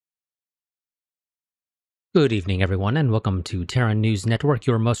Good evening, everyone, and welcome to Terran News Network,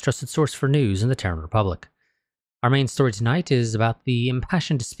 your most trusted source for news in the Terran Republic. Our main story tonight is about the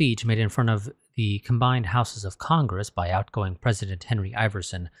impassioned speech made in front of the combined houses of Congress by outgoing President Henry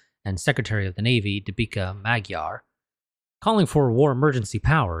Iverson and Secretary of the Navy Debika Magyar, calling for war emergency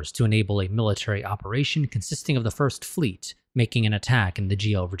powers to enable a military operation consisting of the First Fleet making an attack in the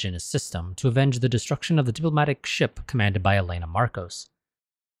GL Virginis system to avenge the destruction of the diplomatic ship commanded by Elena Marcos.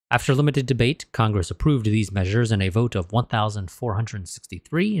 After limited debate, Congress approved these measures in a vote of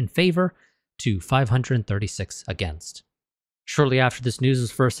 1,463 in favor to 536 against. Shortly after this news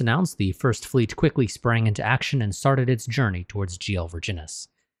was first announced, the First Fleet quickly sprang into action and started its journey towards GL Virginis.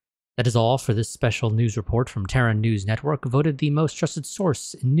 That is all for this special news report from Terran News Network, voted the most trusted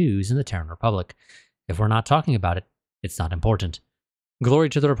source in news in the Terran Republic. If we're not talking about it, it's not important. Glory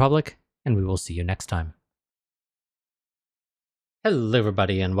to the Republic, and we will see you next time. Hello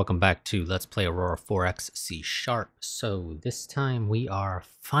everybody and welcome back to Let's Play Aurora 4X C#. So this time we are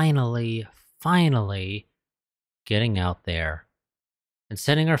finally getting out there and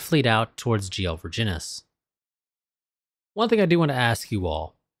sending our fleet out towards GL Virginis. One thing I do want to ask you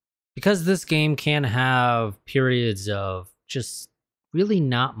all, because this game can have periods of just really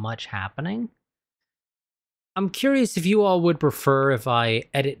not much happening, I'm curious if you all would prefer if I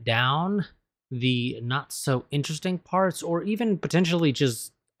edit down the not so interesting parts, or even potentially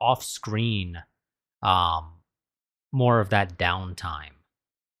just off screen, more of that downtime.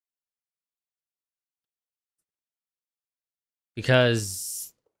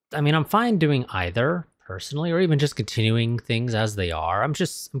 Because, I mean, I'm fine doing either personally, or even just continuing things as they are. I'm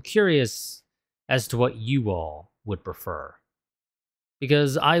curious as to what you all would prefer.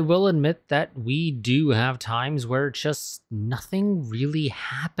 Because I will admit that we do have times where just nothing really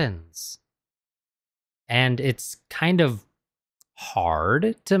happens. And it's kind of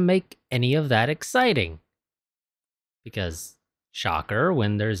hard to make any of that exciting. Because, shocker,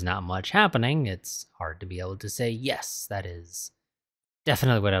 when there's not much happening, it's hard to be able to say, yes, that is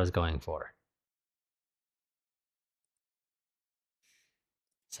definitely what I was going for.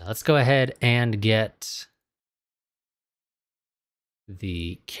 So let's go ahead and get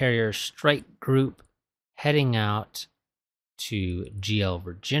the carrier strike group heading out to GL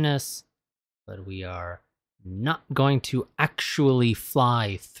Virginis. But we are not going to actually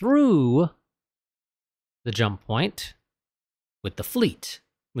fly through the jump point with the fleet,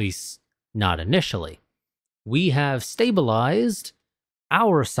 at least not initially. We have stabilized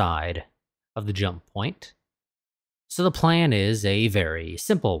our side of the jump point, so the plan is a very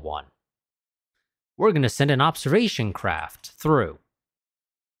simple one. We're going to send an observation craft through.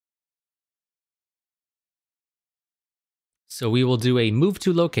 So we will do a move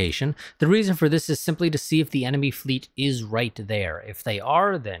to location. The reason for this is simply to see if the enemy fleet is right there. If they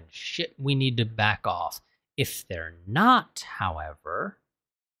are, then shit, we need to back off. If they're not, however,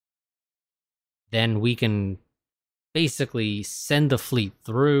 then we can basically send the fleet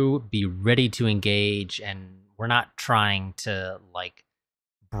through, be ready to engage, and we're not trying to, like,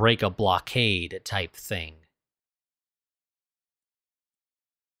 break a blockade type thing.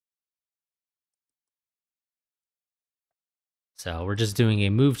 So we're just doing a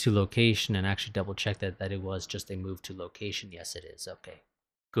move to location, and actually double check that it was just a move to location. Yes, it is. Okay,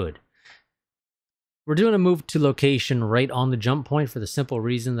 good. We're doing a move to location right on the jump point for the simple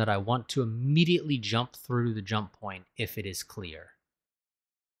reason that I want to immediately jump through the jump point if it is clear.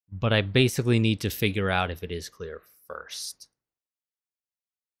 But I basically need to figure out if it is clear first.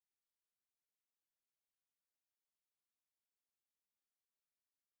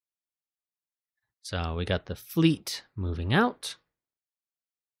 So we got the fleet moving out.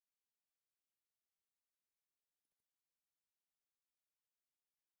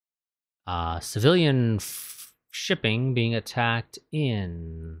 Civilian shipping being attacked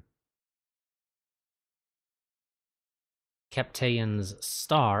in Keptaean's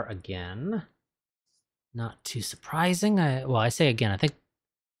Star again. Not too surprising. I say again, I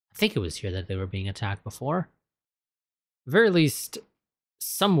think it was here that they were being attacked before. At very least,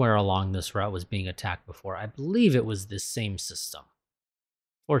 somewhere along this route was being attacked before. I believe it was this same system.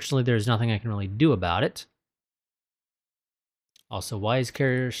 Fortunately, there's nothing I can really do about it. Also, why is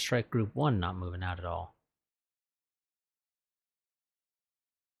Carrier Strike Group 1 not moving out at all?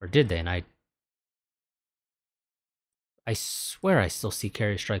 Or did they? And I swear I still see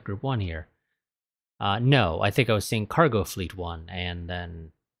Carrier Strike Group 1 here. No, I think I was seeing Cargo Fleet 1 and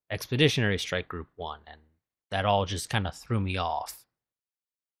then Expeditionary Strike Group 1, and that all just kind of threw me off.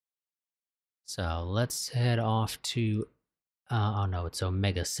 So let's head off to, oh no, it's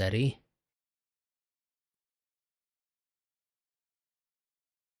Omega Ceti.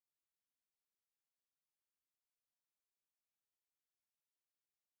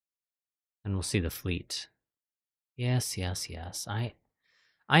 And we'll see the fleet. Yes.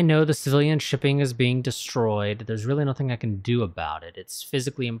 I know the civilian shipping is being destroyed. There's really nothing I can do about it. It's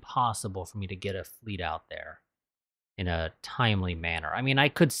physically impossible for me to get a fleet out there in a timely manner. I mean, I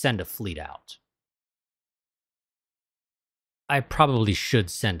could send a fleet out. I probably should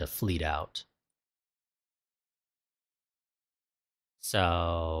send a fleet out.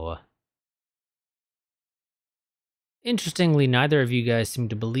 So, interestingly, neither of you guys seem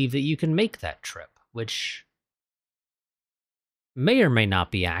to believe that you can make that trip, which may or may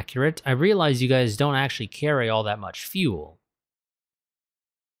not be accurate. I realize you guys don't actually carry all that much fuel.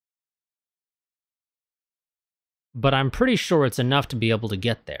 But I'm pretty sure it's enough to be able to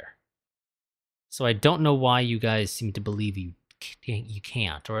get there. So I don't know why you guys seem to believe you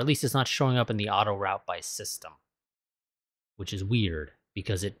can't, or at least it's not showing up in the auto route by system, which is weird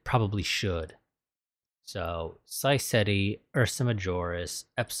because it probably should. So Siceti, Ursa Majoris,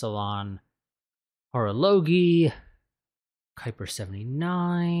 Epsilon, Horologi, Kuiper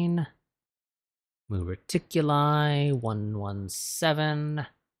 79, Mu Reticuli, 117,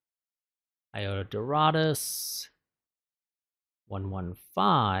 Iota Doratus,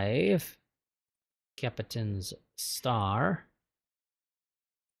 115, Captain's Star,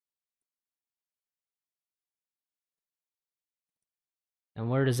 and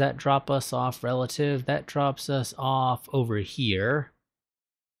where does that drop us off relative? That drops us off over here.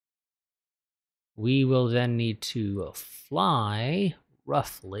 We will then need to fly,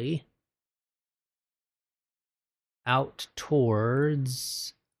 roughly, out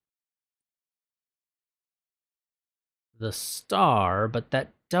towards the star, but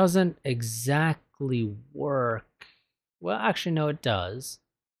that doesn't exactly work. Well, actually, no, it does.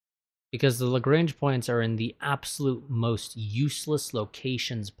 Because the Lagrange points are in the absolute most useless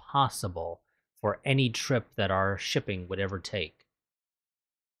locations possible for any trip that our shipping would ever take.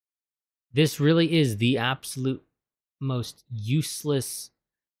 This really is the absolute most useless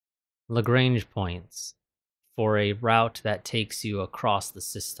Lagrange points for a route that takes you across the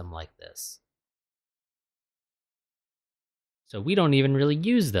system like this. So we don't even really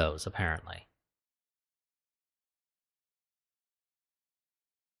use those, apparently.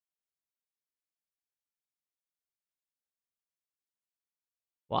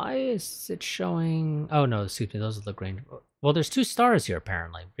 Why is it showing... Oh, no, excuse me, those are Lagrange... Well, there's 2 stars here,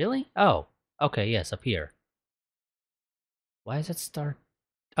 apparently. Really? Oh, okay, yes, up here. Why is that star...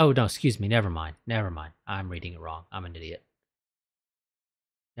 Oh, no, excuse me, never mind. I'm reading it wrong. I'm an idiot.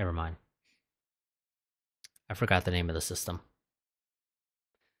 Never mind. I forgot the name of the system.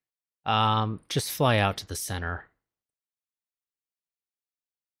 Just fly out to the center.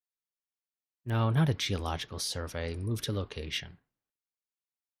 No, not a geological survey. Move to location.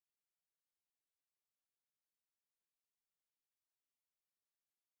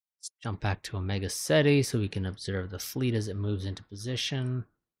 Let's jump back to Omega Ceti so we can observe the fleet as it moves into position.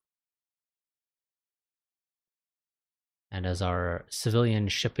 And as our civilian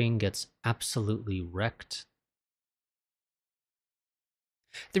shipping gets absolutely wrecked.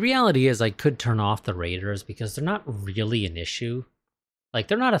 The reality is I could turn off the raiders because they're not really an issue. Like,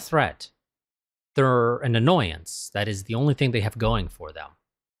 they're not a threat. They're an annoyance. That is the only thing they have going for them,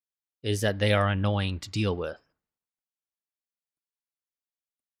 is that they are annoying to deal with.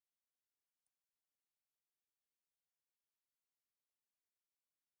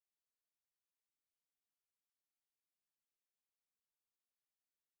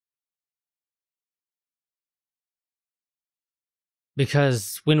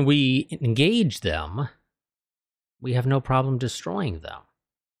 Because when we engage them, we have no problem destroying them.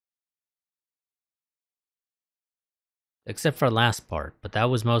 Except for the last part, but that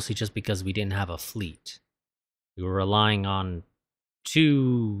was mostly just because we didn't have a fleet. We were relying on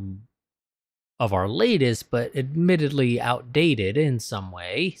 2 of our latest, but admittedly outdated in some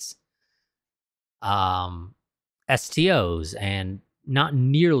ways, STOs, and not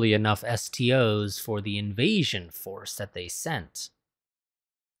nearly enough STOs for the invasion force that they sent.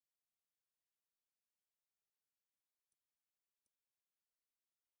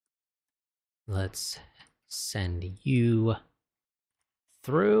 Let's send you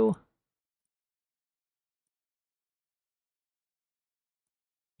through.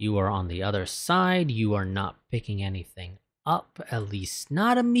 You are on the other side. You are not picking anything up, at least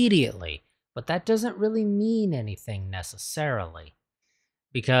not immediately. But that doesn't really mean anything necessarily.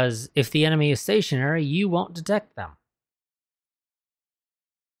 Because if the enemy is stationary, you won't detect them.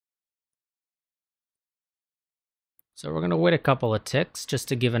 So we're going to wait a couple of ticks just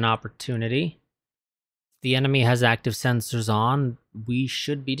to give an opportunity. If the enemy has active sensors on, we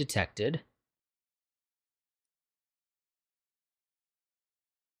should be detected.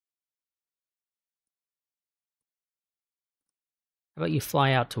 How about you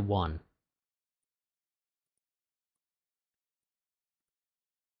fly out to 1?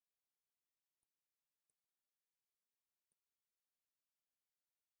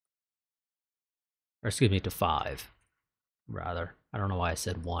 Or excuse me, to 5, rather. I don't know why I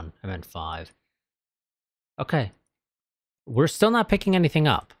said 1. I meant 5. Okay. We're still not picking anything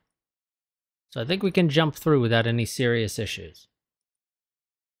up. So I think we can jump through without any serious issues.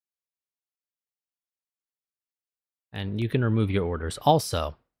 And you can remove your orders.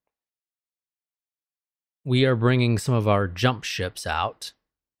 Also, we are bringing some of our jump ships out.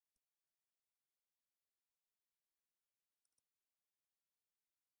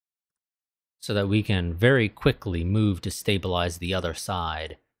 So that we can very quickly move to stabilize the other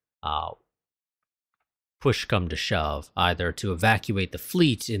side. Push come to shove, either to evacuate the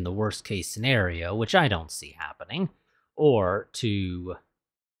fleet in the worst case scenario, which I don't see happening, or to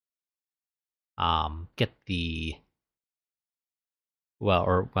get the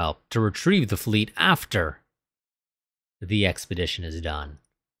to retrieve the fleet after the expedition is done.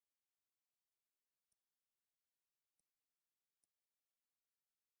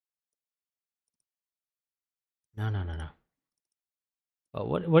 No. Well,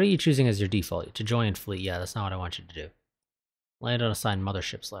 what are you choosing as your default? To join fleet? Yeah, that's not what I want you to do. Land on assigned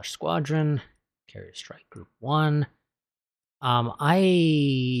mothership / squadron. Carrier strike group 1.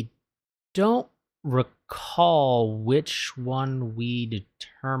 I don't recall which one we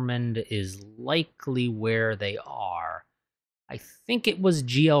determined is likely where they are. I think it was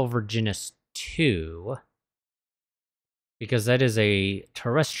GL Virginis 2, because that is a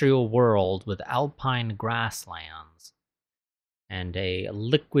terrestrial world with alpine grasslands and a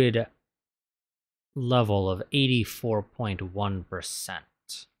liquid level of 84.1%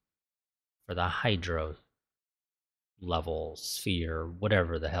 for the hydro level, sphere,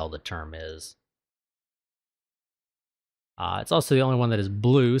 whatever the hell the term is. It's also the only one that is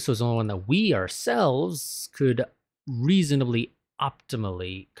blue, so it's the only one that we ourselves could reasonably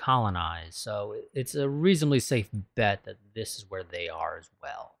optimally colonize. So it's a reasonably safe bet that this is where they are as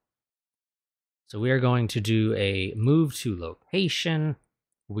well. So we are going to do a move to location.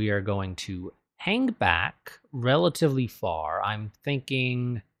 We are going to hang back relatively far. I'm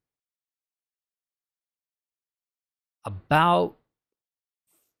thinking about...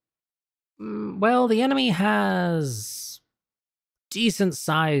 Well, the enemy has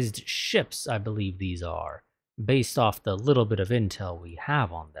decent-sized ships, I believe these are, based off the little bit of intel we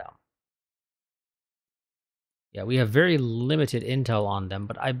have on them. Yeah, we have very limited intel on them,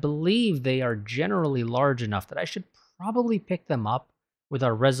 but I believe they are generally large enough that I should probably pick them up with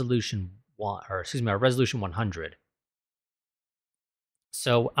our resolution 100.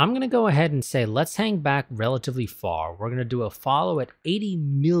 So I'm going to go ahead and say, let's hang back relatively far. We're going to do a follow at 80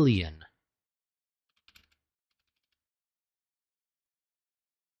 million.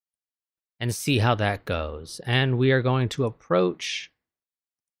 And see how that goes. And we are going to approach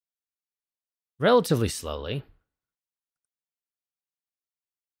relatively slowly.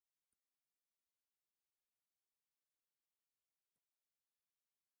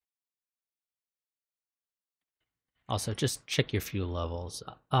 Also, just check your fuel levels.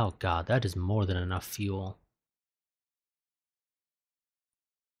 Oh god, that is more than enough fuel.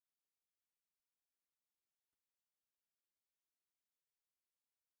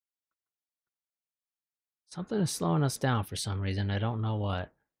 Something is slowing us down for some reason. I don't know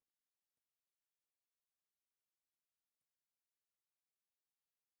what.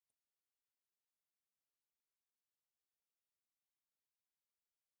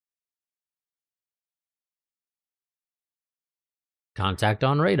 Contact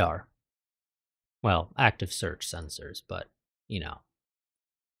on radar. Well, active search sensors, but, you know,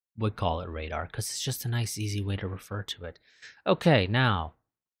 would call it radar because it's just a nice, easy way to refer to it. Okay, now,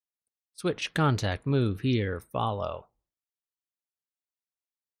 switch, contact, move, here, follow.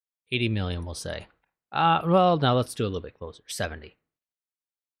 80 million, we'll say. Well, now let's do a little bit closer, 70.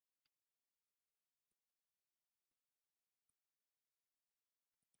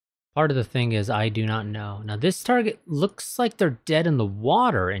 Part of the thing is I do not know. Now, this target looks like they're dead in the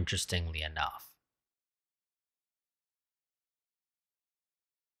water, interestingly enough.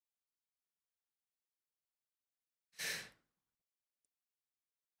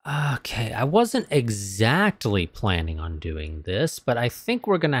 Okay, I wasn't exactly planning on doing this, but I think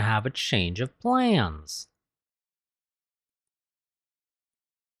we're going to have a change of plans.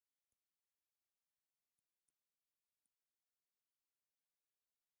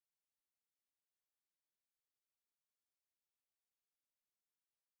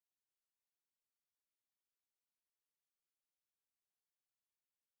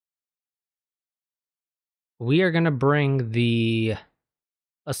 We are going to bring the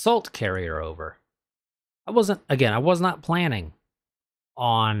assault carrier over. I was not planning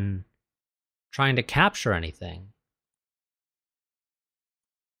on trying to capture anything.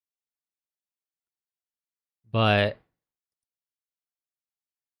 But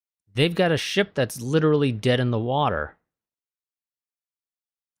they've got a ship that's literally dead in the water.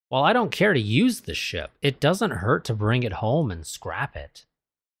 While I don't care to use the ship, it doesn't hurt to bring it home and scrap it.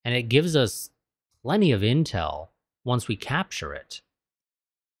 And it gives us plenty of intel once we capture it.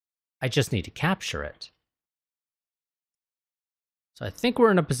 I just need to capture it. So I think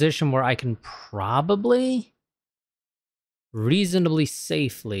we're in a position where I can probably reasonably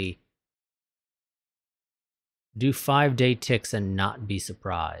safely do 5-day ticks and not be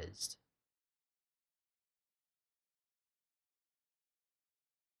surprised.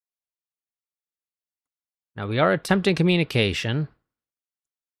 Now we are attempting communication.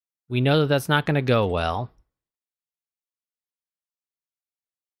 We know that that's not going to go well.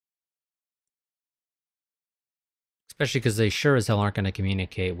 Especially because they sure as hell aren't going to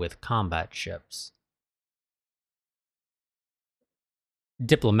communicate with combat ships.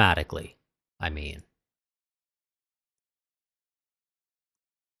 Diplomatically, I mean.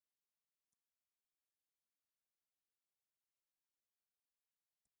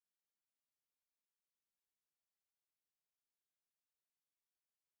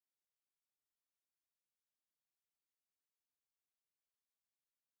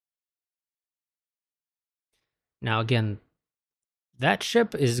 Now again, that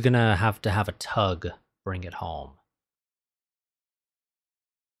ship is going to have a tug bring it home.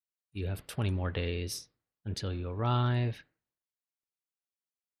 You have 20 more days until you arrive.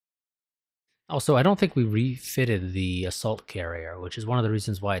 Also, I don't think we refitted the assault carrier, which is one of the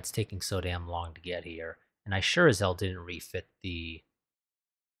reasons why it's taking so damn long to get here. And I sure as hell didn't refit the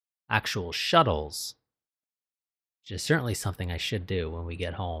actual shuttles, which is certainly something I should do when we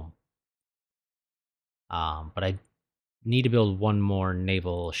get home. But I need to build one more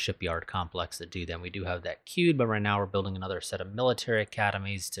naval shipyard complex to do that. We do have that queued, but right now we're building another set of military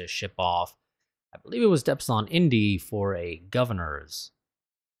academies to ship off. I believe it was to Epsilon Indy for a governor's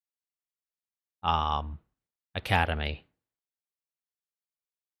academy.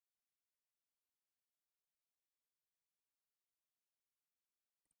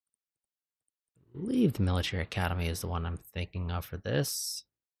 I believe the military academy is the one I'm thinking of for this.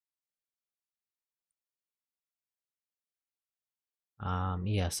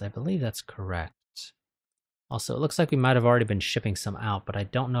 Yes, I believe that's correct. Also, it looks like we might have already been shipping some out, but I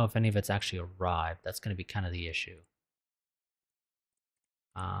don't know if any of it's actually arrived. That's going to be kind of the issue.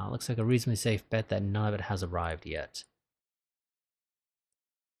 Looks like a reasonably safe bet that none of it has arrived yet.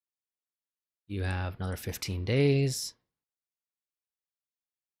 You have another 15 days.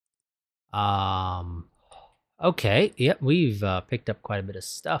 Okay, yep, we've picked up quite a bit of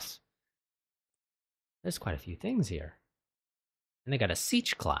stuff. There's quite a few things here. And they got a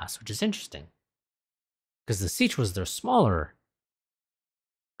siege class, which is interesting. Because the siege was their smaller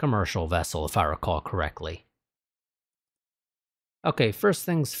commercial vessel, if I recall correctly. Okay, first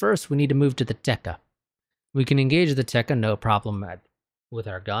things first, we need to move to the Tekka. We can engage the Tekka, no problem with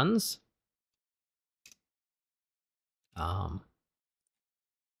our guns. Nope,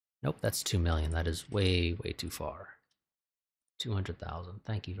 that's 2 million. That is way, way too far. 200,000.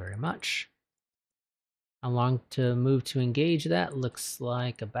 Thank you very much. How long to move to engage that? Looks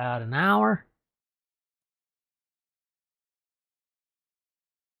like about an hour.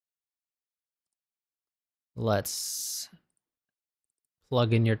 Let's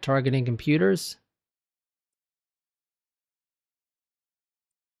plug in your targeting computers.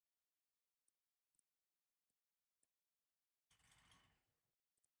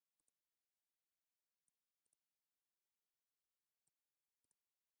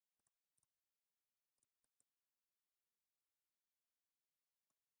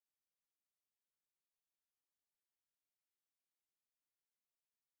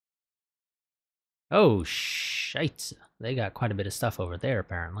 Oh, shite. They got quite a bit of stuff over there,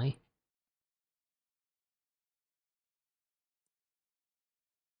 apparently.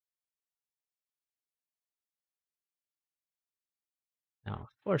 Now,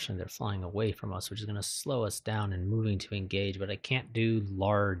 unfortunately, they're flying away from us, which is going to slow us down in moving to engage, but I can't do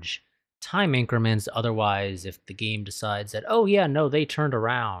large time increments. Otherwise, if the game decides that, oh yeah, no, they turned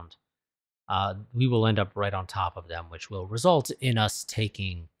around, we will end up right on top of them, which will result in us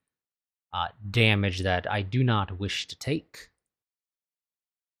taking damage that I do not wish to take.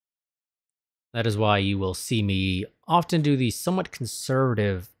 That is why you will see me often do these somewhat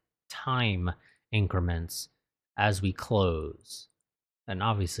conservative time increments as we close. And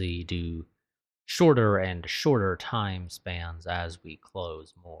obviously do shorter and shorter time spans as we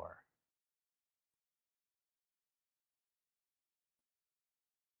close more.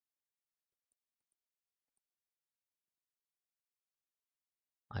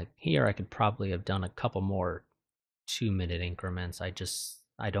 Like here, I could probably have done a couple more 2-minute increments.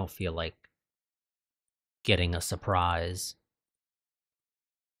 I don't feel like getting a surprise.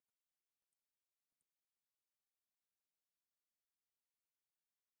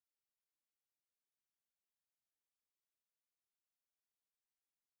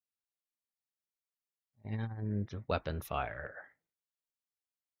 And weapon fire.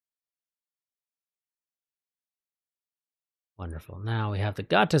 Wonderful. Now we have the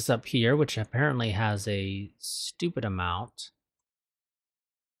Gatas up here, which apparently has a stupid amount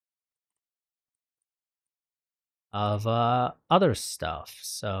of other stuff.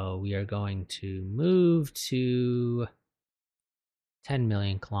 So we are going to move to 10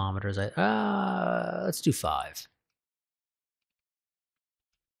 million kilometers. Let's do 5.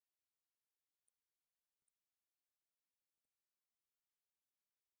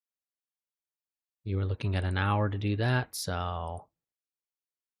 You were looking at an hour to do that, so...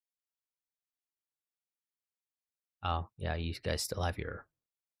 Oh, yeah, you guys still have your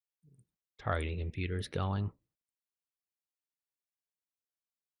targeting computers going.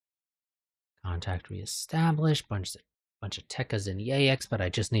 Contact reestablished. Bunch of Tekkas and EAX, but I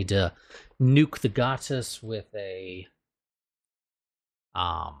just need to nuke the Gatas with a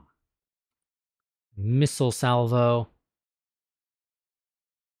missile salvo.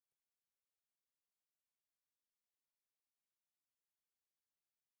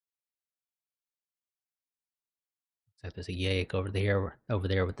 Looks like there's a EAX over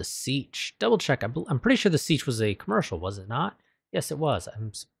there with the Siege. Double check. I'm pretty sure the Siege was a commercial, was it not? Yes, it was.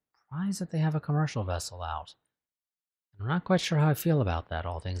 I'm surprised that they have a commercial vessel out. I'm not quite sure how I feel about that,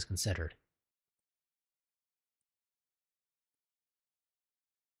 all things considered.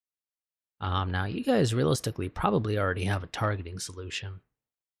 Now you guys realistically probably already have a targeting solution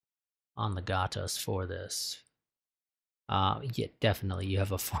on the Gatas for this. Yeah, definitely. You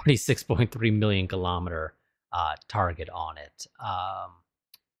have a 46.3 million kilometer target on it.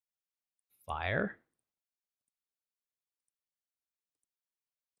 Fire.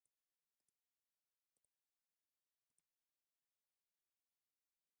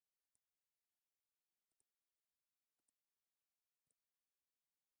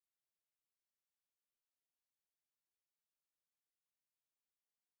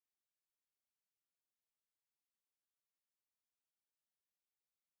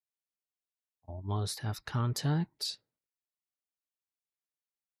 Almost have contact.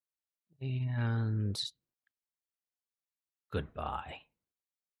 And goodbye.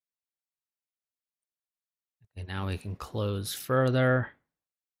 Okay, now we can close further.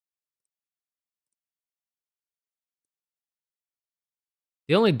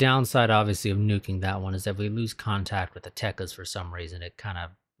 The only downside, obviously, of nuking that one is that if we lose contact with the Tekkas for some reason, it kind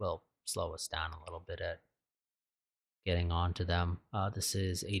of will slow us down a little bit at getting onto them. This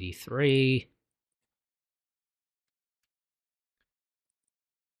is 83.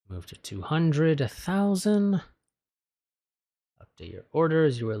 Move to 200, 1,000. Update your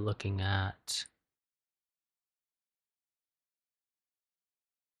orders. You were looking at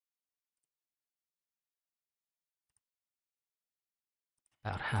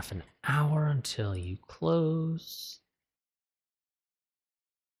about half an hour until you close.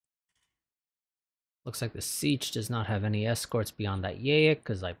 Looks like the Siege does not have any escorts beyond that EAX,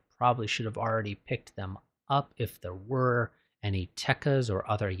 because I probably should have already picked them up if there were any Tekkas or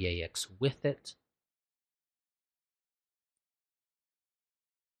other EAX with it.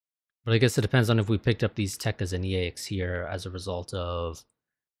 But I guess it depends on if we picked up these Tekkas and EAX here as a result of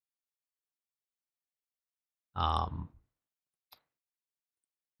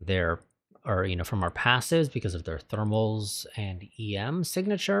from our passives because of their thermals and EM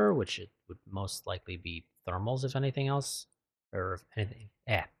signature, which it would most likely be thermals if anything else, or if anything.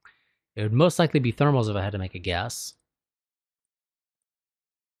 It would most likely be thermals if I had to make a guess.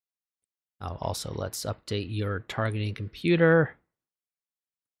 Also, let's update your targeting computer.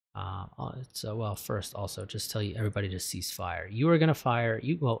 Well, first, also, just tell everybody to cease fire. You are going to fire.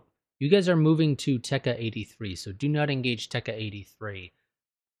 You guys are moving to Tekka 83, so do not engage Tekka 83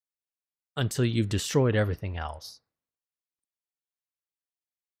 until you've destroyed everything else.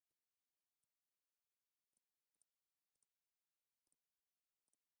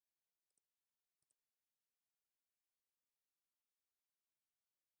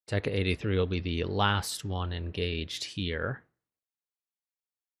 Tekka 83 will be the last one engaged here.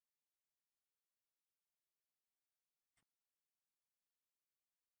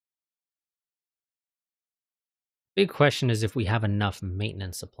 Big question is if we have enough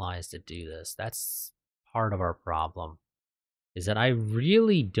maintenance supplies to do this. That's part of our problem. Is that I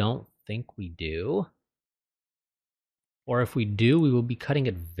really don't think we do. Or if we do, we will be cutting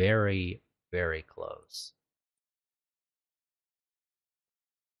it very, very close.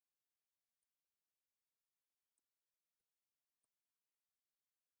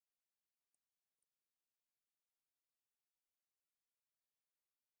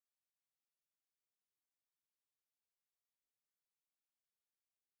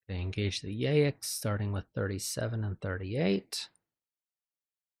 They engage the eX, starting with 37 and 38.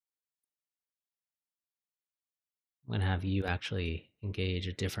 I'm going to have you actually engage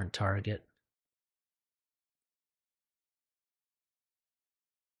a different target.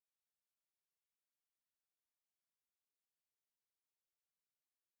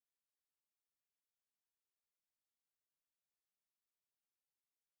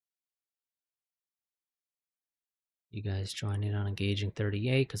 You guys join in on engaging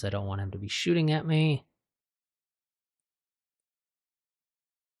 38 because I don't want him to be shooting at me.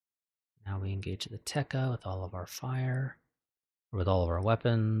 Now we engage the Tekka with all of our fire, with all of our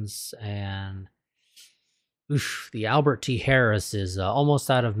weapons, and oof, the Albert T. Harris is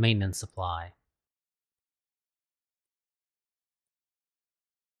almost out of maintenance supply.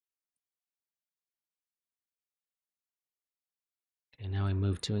 Okay, now we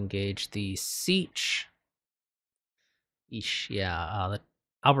move to engage the Siege. Eesh, yeah, the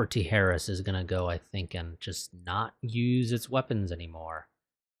Albert T. Harris is gonna go, I think, and just not use its weapons anymore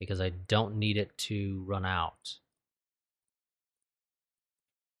because I don't need it to run out.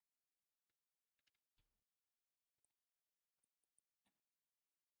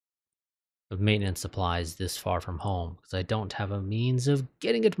 Of maintenance supplies this far from home because I don't have a means of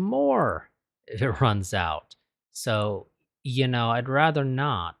getting it more if it runs out. So, I'd rather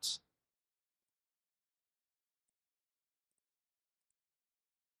not.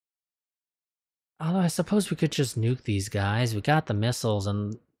 Although I suppose we could just nuke these guys. We got the missiles,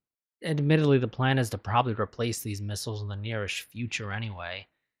 and admittedly, the plan is to probably replace these missiles in the nearest future anyway.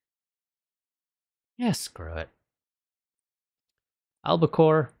 Yeah, screw it.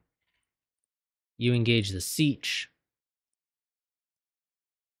 Albacore, you engage the Siege.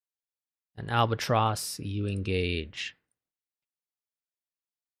 And Albatross, you engage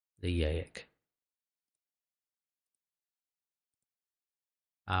the Yaik.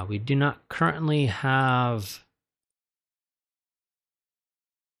 We do not currently have...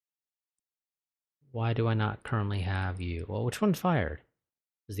 Why do I not currently have you? Well, which one fired?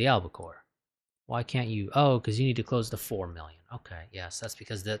 Is the Albacore. Why can't you? Oh, because you need to close the 4 million. Okay, yes, that's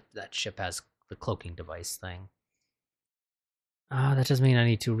because that ship has the cloaking device thing. That does mean I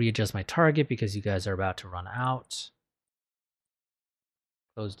need to readjust my target because you guys are about to run out.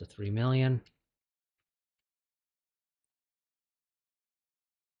 Close to 3 million.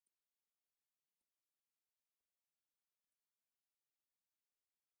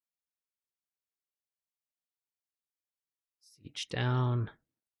 Siege down.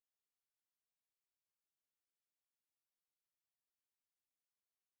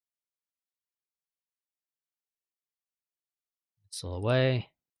 Missile away.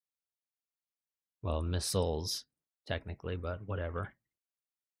 Well, missiles, technically, but whatever.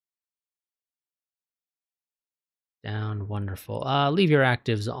 Down, wonderful. Leave your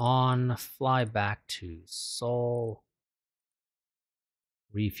actives on. Fly back to Seoul.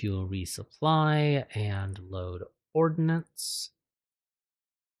 Refuel, resupply, and load ordnance.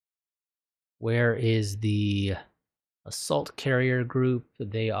 Where is the assault carrier group?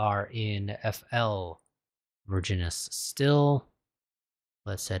 They are in FL Virginis still.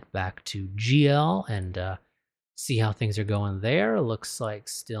 Let's head back to GL and see how things are going there. Looks like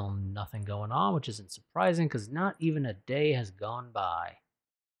still nothing going on, which isn't surprising because not even a day has gone by.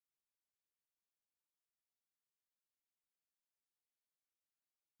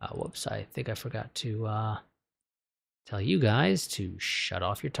 Whoops, I think I forgot to tell you guys to shut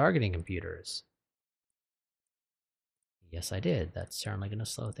off your targeting computers. Yes, I did. That's certainly going to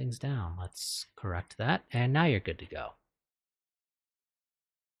slow things down. Let's correct that, and now you're good to go.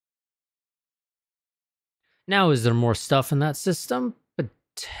 Now, is there more stuff in that system?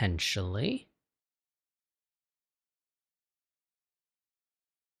 Potentially.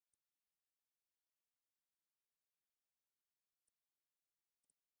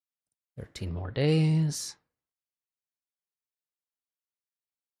 $13 more days.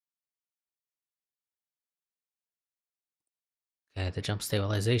 Okay, the jump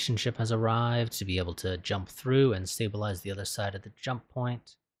stabilization ship has arrived to be able to jump through and stabilize the other side of the jump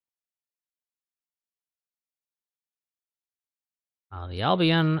point. The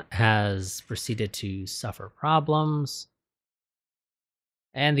Albion has proceeded to suffer problems,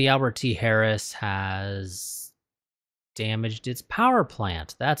 and the Albert T. Harris has damaged its power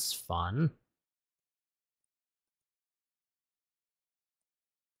plant. That's fun.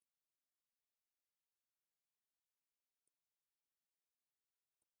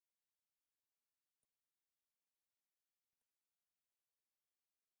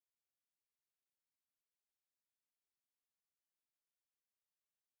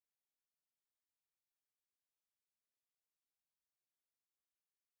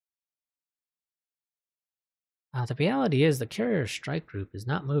 The reality is the carrier strike group is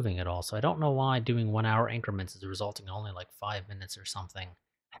not moving at all, so I don't know why doing 1 hour increments is resulting in only like 5 minutes or something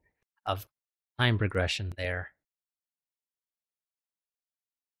of time progression there.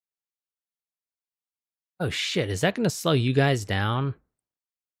 Oh shit, is that going to slow you guys down?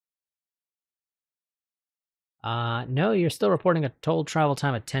 No, you're still reporting a total travel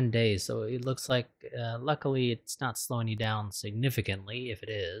time of 10 days, so it looks like, luckily, it's not slowing you down significantly, if it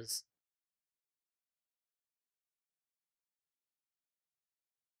is.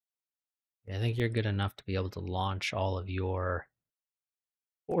 Yeah, I think you're good enough to be able to launch all of your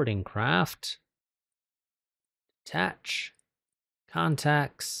boarding craft. Attach.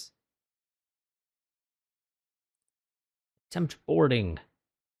 Contacts. Attempt boarding.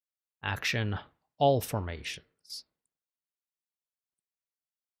 Action. All formations.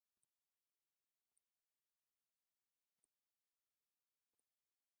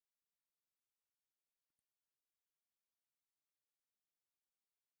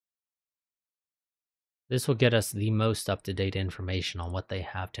 This will get us the most up-to-date information on what they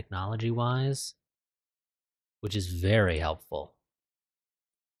have technology-wise, which is very helpful.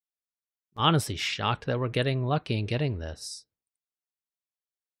 I'm honestly shocked that we're getting lucky in getting this.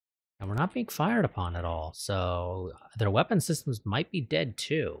 And we're not being fired upon at all, so their weapon systems might be dead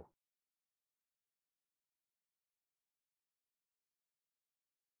too.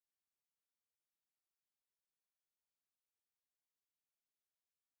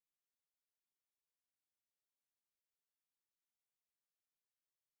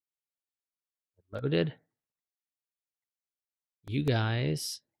 Loaded. You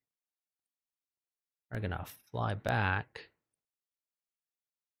guys are gonna fly back.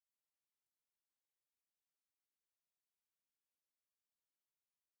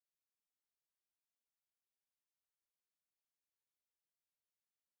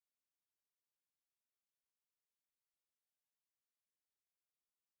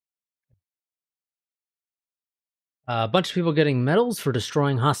 A bunch of people getting medals for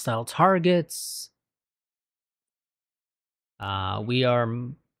destroying hostile targets. We are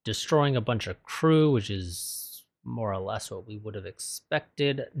destroying a bunch of crew, which is more or less what we would have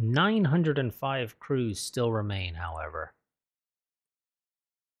expected. 905 crews still remain, however.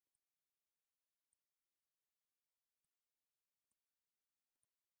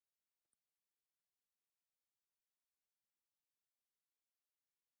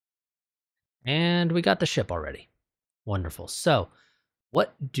 And we got the ship already. Wonderful. So,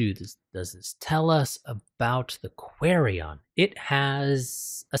 what does this tell us about the Quarion? It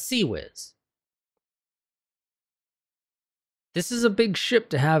has a Sea Whiz. This is a big ship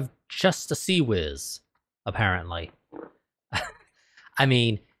to have just a Sea Whiz, apparently. I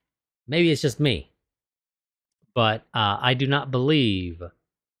mean, maybe it's just me, but I do not believe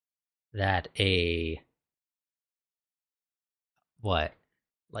that a what,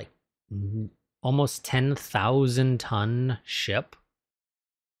 like almost 10,000 ton ship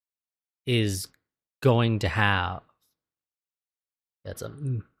is going to have. That's a.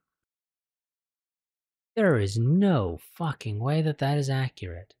 There is no fucking way that that is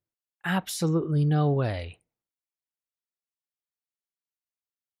accurate. Absolutely no way.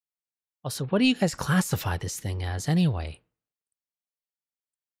 Also, what do you guys classify this thing as anyway?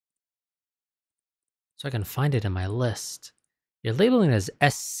 So I can find it in my list. You're labeling it as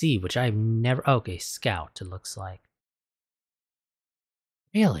SC, which I've never. Okay, Scout, it looks like.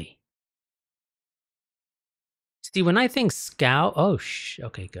 Really? See, when I think Scout. Oh,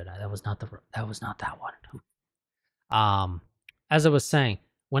 okay, good. That was not that one. As I was saying,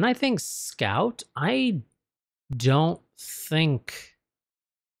 when I think Scout, I don't think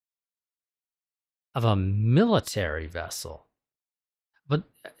of a military vessel. But,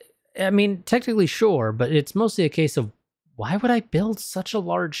 I mean, technically, sure, but it's mostly a case of why would I build such a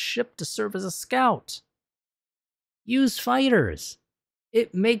large ship to serve as a scout? Use fighters.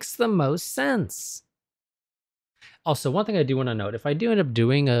 It makes the most sense. Also, one thing I do want to note, if I do end up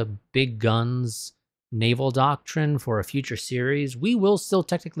doing a big guns naval doctrine for a future series, we will still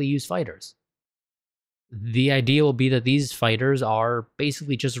technically use fighters. The idea will be that these fighters are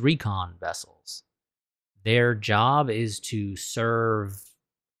basically just recon vessels. Their job is to serve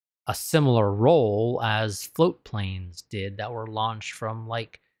a similar role as float planes did that were launched from,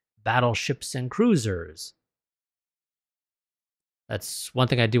 like, battleships and cruisers. That's one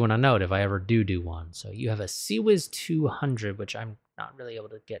thing I do want to note if I ever do one. So you have a Seawiz 200, which I'm not really able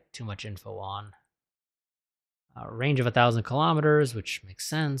to get too much info on. Range of 1,000 kilometers, which makes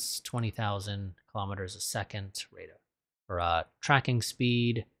sense. 20,000 kilometers a second. Rate of, or tracking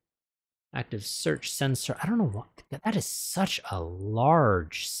speed. Active search sensor. I don't know what. That is such a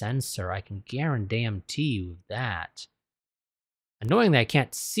large sensor. I can guarantee you that. Annoying that I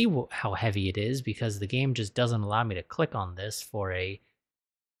can't see how heavy it is because the game just doesn't allow me to click on this for a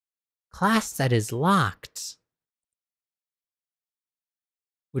class that is locked.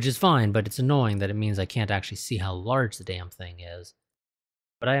 Which is fine, but it's annoying that it means I can't actually see how large the damn thing is.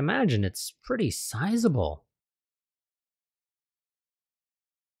 But I imagine it's pretty sizable.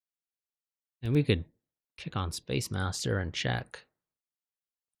 And we could kick on Space Master and check.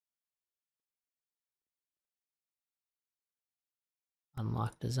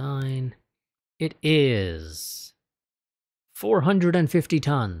 Unlock design. It is 450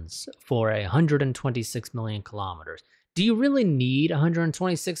 tons for 126 million kilometers. Do you really need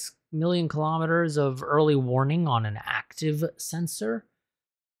 126 million kilometers of early warning on an active sensor?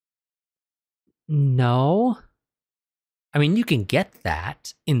 No. I mean, you can get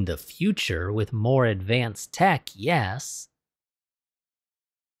that in the future with more advanced tech, yes.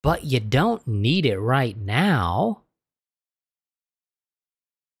 But you don't need it right now.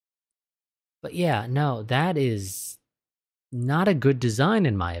 But yeah, no, that is not a good design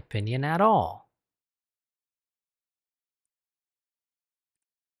in my opinion at all.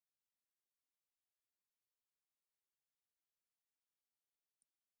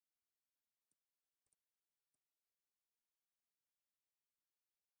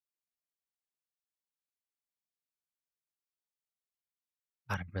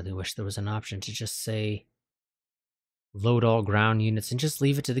 God, I really wish there was an option to just say load all ground units and just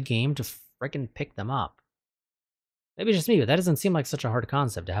leave it to the game to frickin' pick them up. Maybe it's just me, but that doesn't seem like such a hard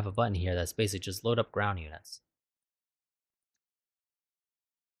concept to have a button here that's basically just load up ground units.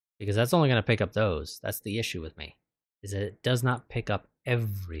 Because that's only going to pick up those. That's the issue with me, is that it does not pick up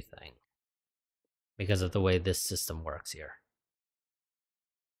everything because of the way this system works here.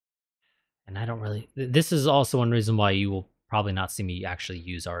 And I don't really... This is also one reason why you will probably not see me actually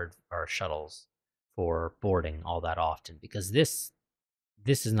use our shuttles for boarding all that often, because this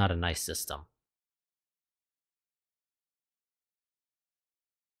is not a nice system.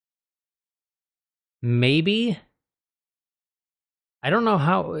 Maybe. I don't know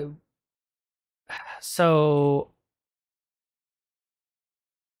how... So...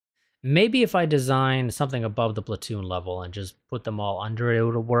 Maybe if I design something above the platoon level and just put them all under it, it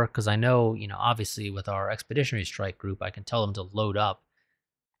would work. Because I know, obviously with our Expeditionary Strike group, I can tell them to load up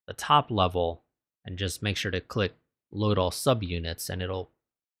the top level and just make sure to click load all subunits, and it'll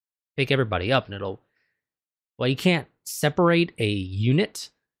pick everybody up, and well, you can't separate a unit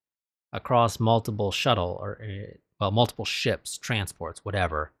across multiple shuttle or, multiple ships, transports,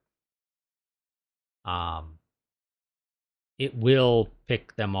 whatever. It will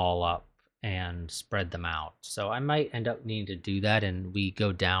pick them all up and spread them out. So I might end up needing to do that, and we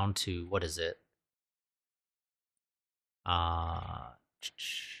go down to, what is it? I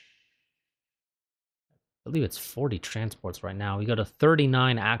believe it's 40 transports right now. We go to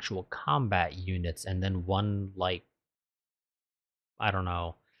 39 actual combat units, and then one, like, I don't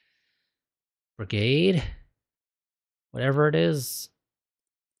know, brigade? Whatever it is.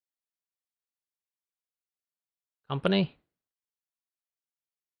 Company?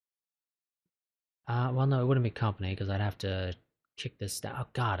 Well, no, it wouldn't be company, because I'd have to kick this down. Oh,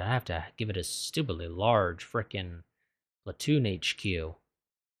 God, I'd have to give it a stupidly large frickin' platoon HQ.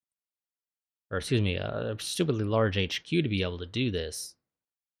 Or, excuse me, a stupidly large HQ to be able to do this.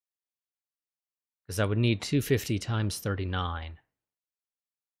 Because I would need 250 times 39.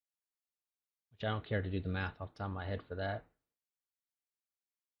 Which I don't care to do the math off the top of my head for that.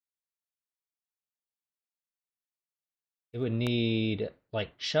 It would need,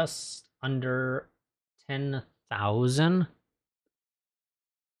 like, just under 10,000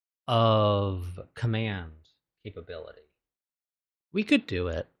 of command capability. We could do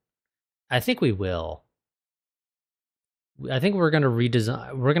it. I think we will. I think we're going to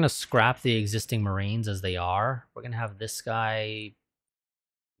redesign. We're going to scrap the existing Marines as they are. We're going to have this guy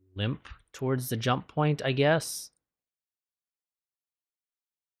limp towards the jump point, I guess.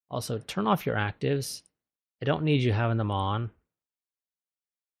 Also, turn off your actives. I don't need you having them on.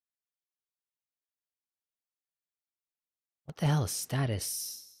 What the hell is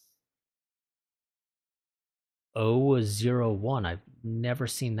status 001? I've never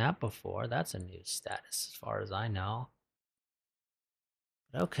seen that before. That's a new status as far as I know.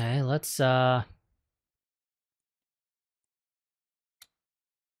 Okay, let's yeah,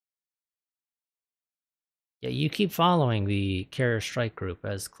 you keep following the carrier strike group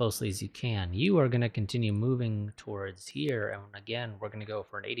as closely as you can. You are going to continue moving towards here, and again, we're going to go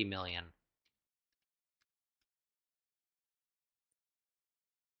for an 80 million.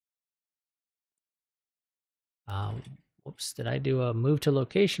 Whoops, did I do a move to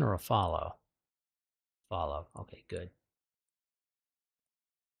location or a follow? Follow. Okay, good.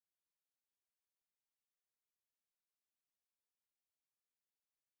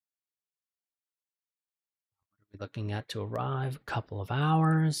 What are we looking at to arrive? A couple of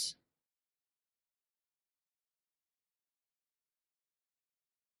hours.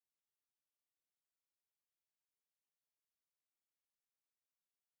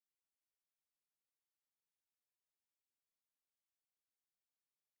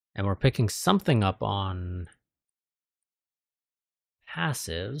 And we're picking something up on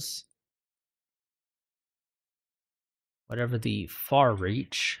passives. Whatever the far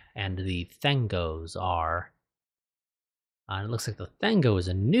reach and the Thengos are. It looks like the Thengo is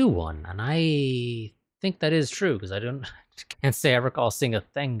a new one, and I think that is true because I can't say I recall seeing a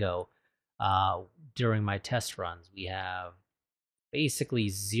Thengo during my test runs. We have basically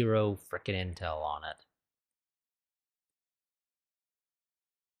zero frickin' intel on it.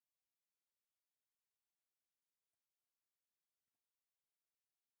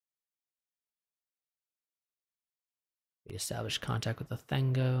 We established contact with the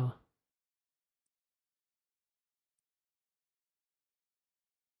Thengo.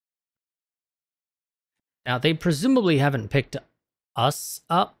 Now, they presumably haven't picked us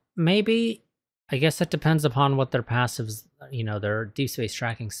up, maybe? I guess that depends upon what their passives, their deep space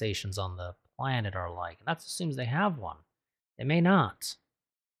tracking stations on the planet are like. And that assumes they have one. They may not.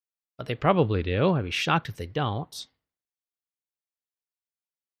 But they probably do. I'd be shocked if they don't.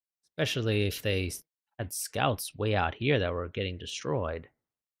 Especially if they had scouts way out here that were getting destroyed.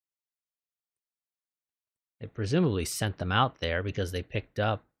 They presumably sent them out there because they picked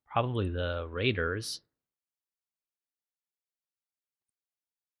up probably the raiders.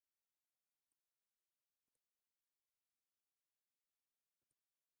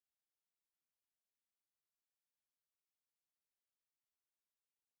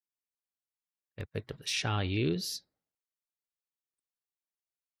 They picked up the Shayus.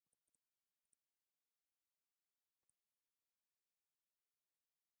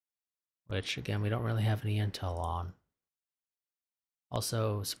 Which, again, we don't really have any intel on.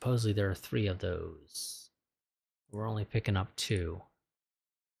 Also, supposedly there are 3 of those. We're only picking up 2.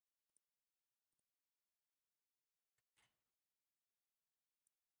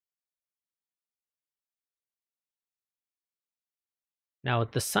 Now,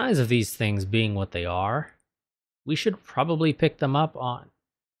 with the size of these things being what they are, we should probably pick them up on...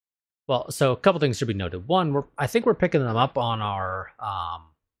 Well, so a couple things should be noted. One, I think we're picking them up on our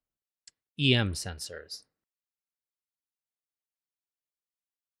EM sensors.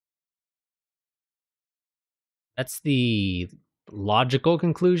 That's the logical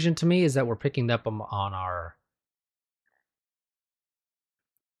conclusion to me, is that we're picking up them on our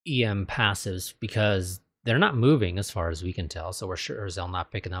EM passives because they're not moving as far as we can tell, so we're sure as hell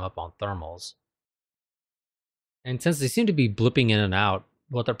not picking them up on thermals. And since they seem to be blipping in and out,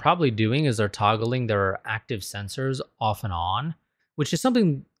 what they're probably doing is they're toggling their active sensors off and on, which is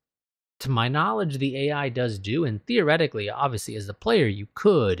something, to my knowledge, the AI does do. And theoretically, obviously, as a player, you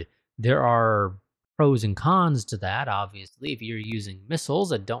could. There are pros and cons to that, obviously. If you're using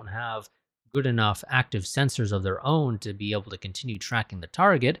missiles that don't have good enough active sensors of their own to be able to continue tracking the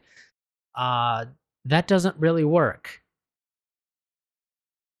target, that doesn't really work.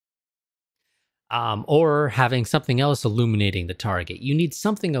 Or having something else illuminating the target. You need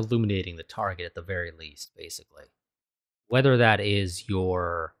something illuminating the target at the very least, basically. Whether that is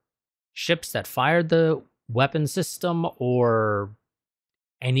your ships that fired the weapon system or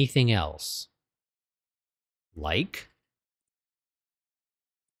anything else. Like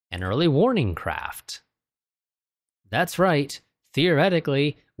an early warning craft. That's right.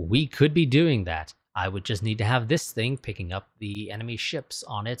 Theoretically, we could be doing that. I would just need to have this thing picking up the enemy ships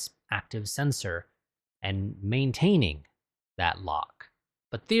on its active sensor and maintaining that lock.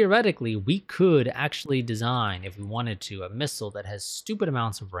 But theoretically, we could actually design, if we wanted to, a missile that has stupid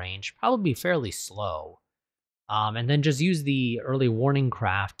amounts of range, probably fairly slow, and then just use the early warning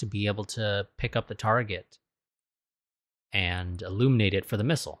craft to be able to pick up the target and illuminate it for the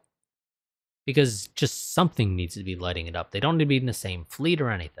missile. Because just something needs to be lighting it up. They don't need to be in the same fleet or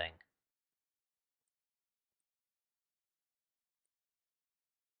anything.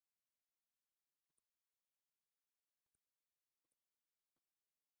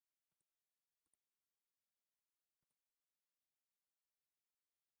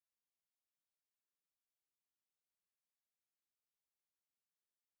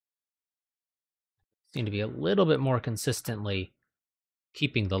 Seem to be a little bit more consistently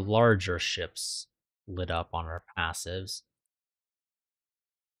keeping the larger ships lit up on our passives.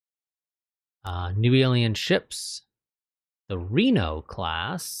 New alien ships. The Reno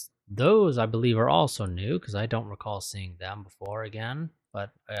class. Those, I believe, are also new, because I don't recall seeing them before again.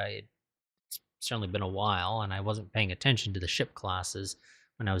 But it's certainly been a while, and I wasn't paying attention to the ship classes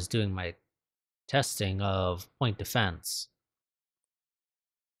when I was doing my testing of point defense.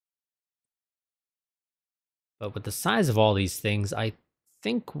 But with the size of all these things, I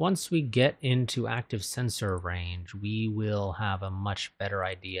think once we get into active sensor range, we will have a much better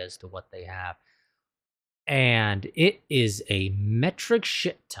idea as to what they have. And it is a metric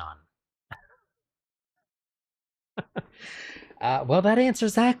shit ton. Well, that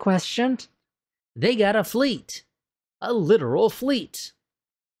answers that question. They got a fleet. A literal fleet.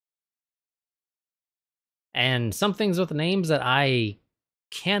 And some things with names that I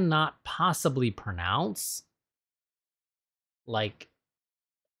cannot possibly pronounce. Like,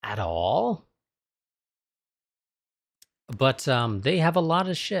 at all. But they have a lot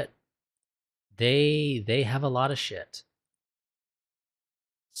of shit. They have a lot of shit.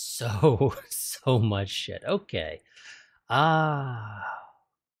 So much shit. Okay.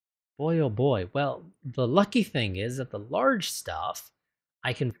 Boy, oh boy. Well, the lucky thing is that the large stuff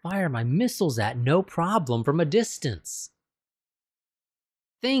I can fire my missiles at no problem from a distance.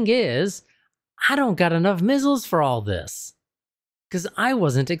 Thing is, I don't got enough missiles for all this, because I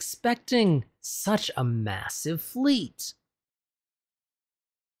wasn't expecting such a massive fleet.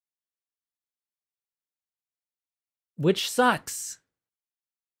 Which sucks,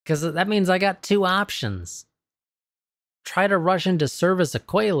 because that means I got two options. Try to rush into service a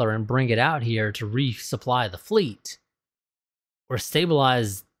Queller and bring it out here to resupply the fleet, or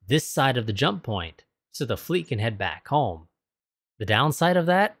stabilize this side of the jump point so the fleet can head back home. The downside of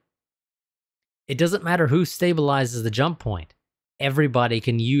that? It doesn't matter who stabilizes the jump point. Everybody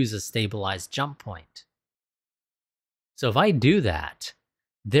can use a stabilized jump point. So if I do that,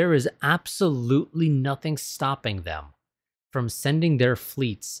 there is absolutely nothing stopping them from sending their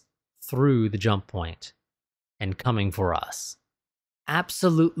fleets through the jump point and coming for us.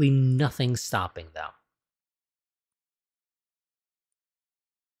 Absolutely nothing stopping them.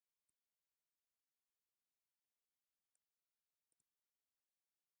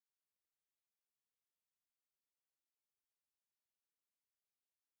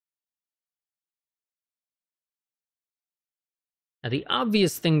 Now, the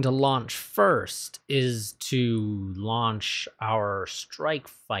obvious thing to launch first is to launch our strike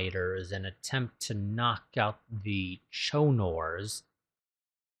fighters and attempt to knock out the Chonors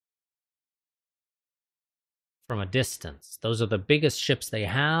from a distance. Those are the biggest ships they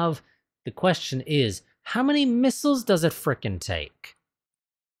have. The question is, how many missiles does it frickin' take?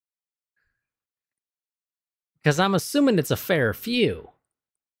 Because I'm assuming it's a fair few.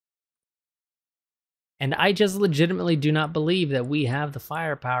 And I just legitimately do not believe that we have the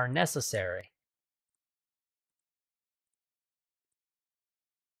firepower necessary.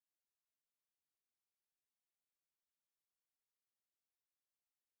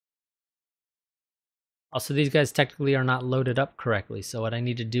 Also, these guys technically are not loaded up correctly, so what I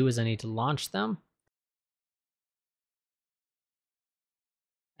need to do is I need to launch them.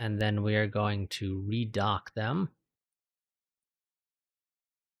 And then we are going to redock them.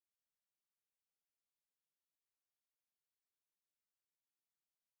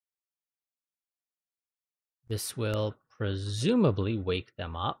 This will presumably wake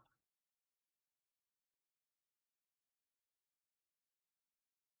them up.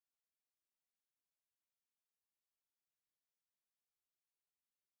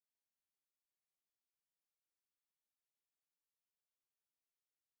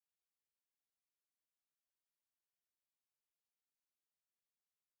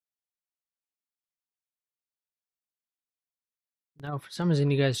 No, for some reason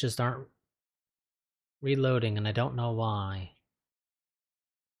you guys just aren't reloading, and I don't know why.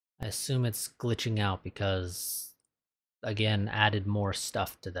 I assume it's glitching out because, again, added more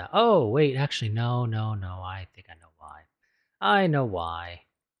stuff to that. Oh, wait, actually, no. I think I know why. I know why.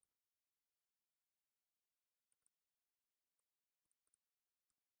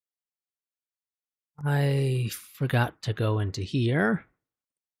 I forgot to go into here.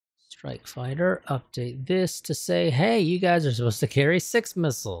 Strike fighter, update this to say, hey, you guys are supposed to carry 6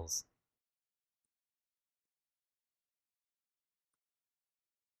 missiles.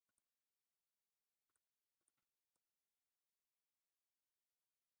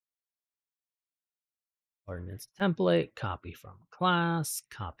 Ordnance template, copy from class,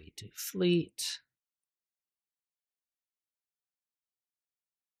 copy to fleet.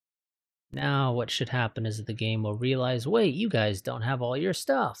 Now what should happen is that the game will realize, wait, you guys don't have all your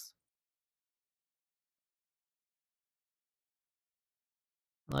stuff.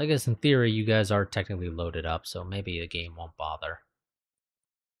 Well, I guess in theory you guys are technically loaded up, so maybe the game won't bother.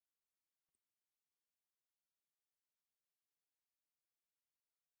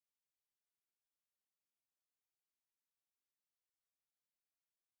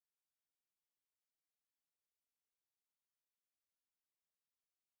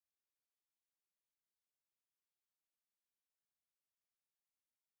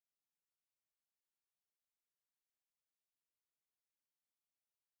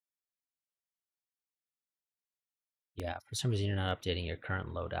 Yeah, for some reason you're not updating your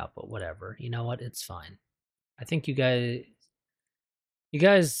current loadout, but whatever. You know what? It's fine. I think you guys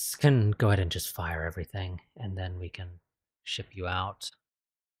can go ahead and just fire everything, and then we can ship you out.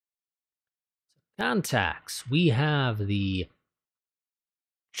 Contacts. We have the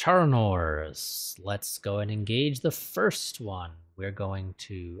Charnors. Let's go and engage the first one. We're going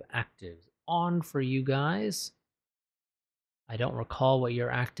to active on for you guys. I don't recall what your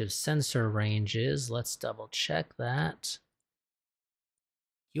active sensor range is. Let's double check that.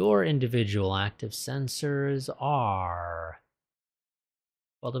 Your individual active sensors are...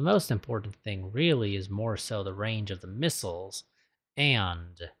 Well, the most important thing really is more so the range of the missiles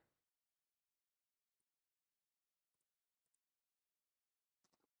and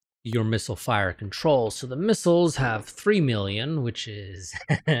your missile fire control. So the missiles have 3 million, which is...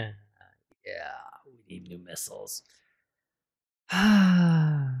 yeah, we need new missiles.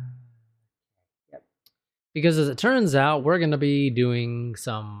 Yep. Because as it turns out, we're going to be doing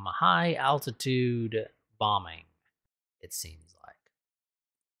some high altitude bombing, it seems like.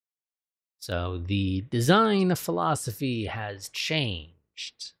 So the design philosophy has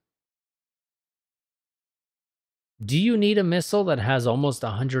changed. Do you need a missile that has almost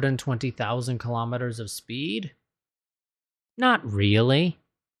 120,000 kilometers of speed? Not really.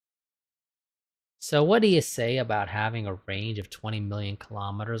 So what do you say about having a range of 20 million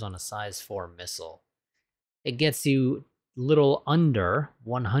kilometers on a size 4 missile? It gets you little under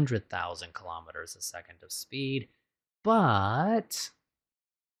 100,000 kilometers a second of speed, but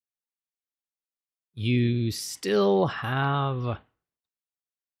you still have...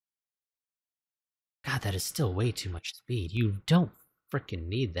 God, that is still way too much speed. You don't freaking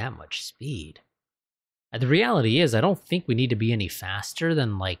need that much speed. The reality is, I don't think we need to be any faster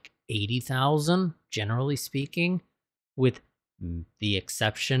than like 80,000, generally speaking, with the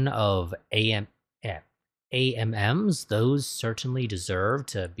exception of AMMs. Those certainly deserve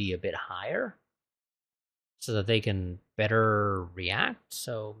to be a bit higher so that they can better react.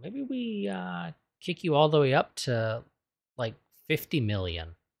 So maybe we kick you all the way up to like 50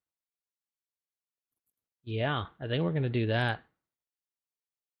 million. Yeah, I think we're going to do that.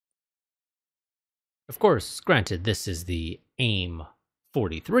 Of course, granted, this is the AIM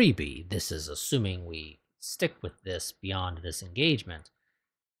 43B. This is assuming we stick with this beyond this engagement.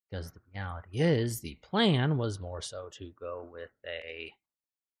 Because the reality is, the plan was more so to go with a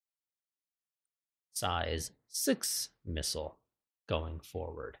size 6 missile going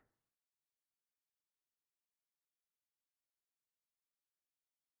forward.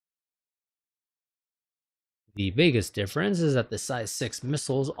 The biggest difference is that the size 6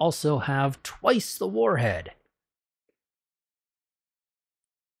 missiles also have twice the warhead.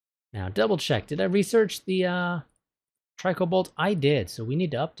 Now, double check. Did I research the Tricobolt? I did, so we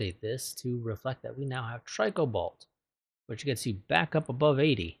need to update this to reflect that we now have Tricobolt, which gets you back up above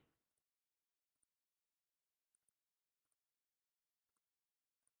 80.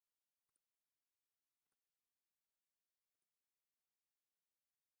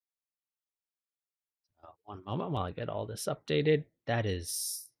 One moment while I get all this updated. That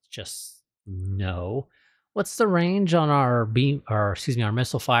is just no. What's the range on our our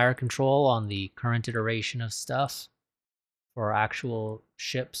missile fire control on the current iteration of stuff for our actual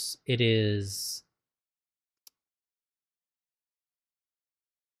ships? It is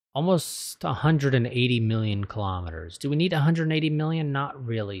almost 180 million kilometers. Do we need 180 million? Not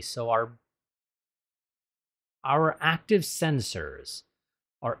really. So our active sensors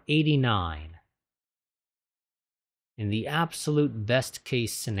are 89 in the absolute best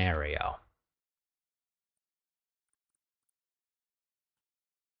case scenario.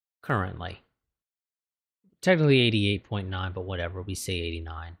 currently. Technically 88.9, but whatever, we say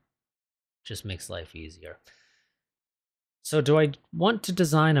 89. Just makes life easier. So do I want to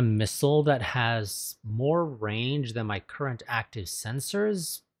design a missile that has more range than my current active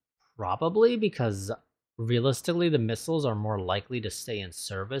sensors? Probably, because realistically, the missiles are more likely to stay in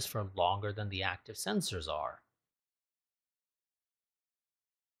service for longer than the active sensors are.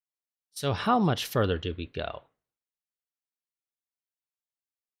 So how much further do we go?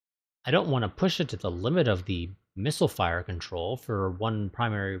 I don't want to push it to the limit of the missile fire control for one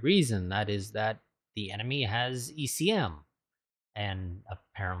primary reason, that is that the enemy has ECM, and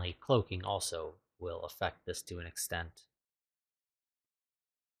apparently cloaking also will affect this to an extent.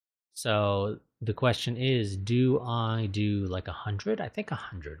 So the question is, do I do like 100? I think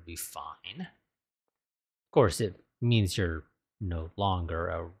 100 would be fine. Of course, it means you're no longer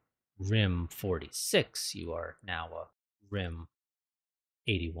a RIM 46. You are now a RIM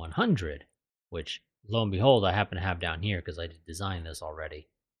 8100, which, lo and behold, I happen to have down here because I did design this already.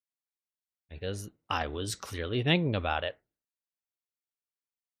 Because I was clearly thinking about it.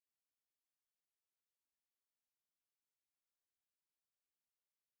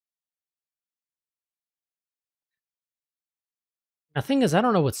 The thing is, I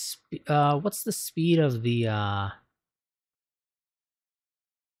don't know what's the speed of the well,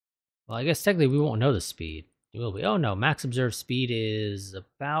 I guess technically we won't know the speed. Will we? Oh no, max observed speed is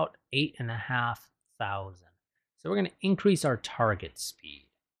about 8,500. So we're gonna increase our target speed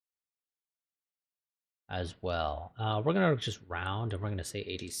as well. We're gonna just round and we're gonna say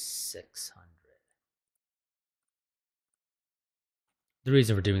 8,600. The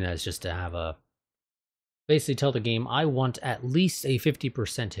reason we're doing that is just to have a basically tell the game I want at least a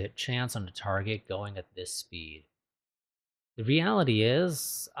 50% hit chance on a target going at this speed. The reality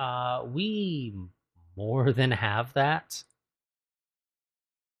is, we more than have that.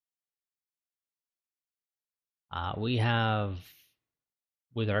 We have,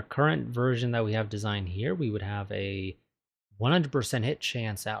 with our current version that we have designed here, we would have a 100% hit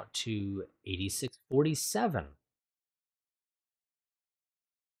chance out to 8647,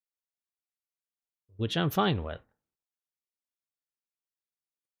 which I'm fine with.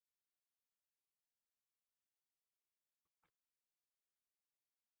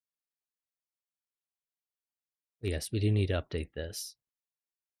 Yes, we do need to update this,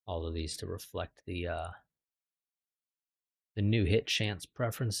 all of these to reflect the new hit chance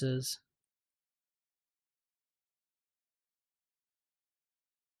preferences.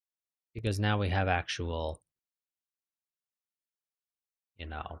 Because now we have actual, you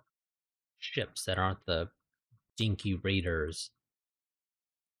know, ships that aren't the dinky raiders.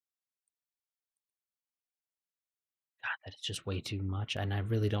 God, that is just way too much, and I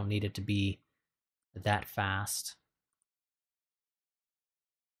really don't need it to be that fast.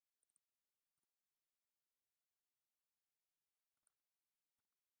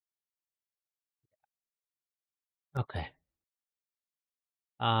 Okay.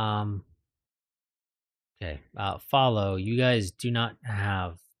 Um. Okay. Follow. You guys do not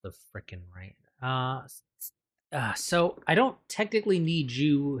have the frickin' right. So I don't technically need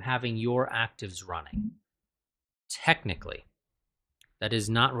you having your actives running. Technically, that is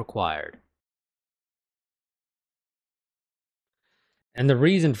not required. And the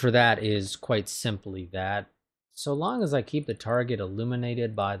reason for that is quite simply that so long as I keep the target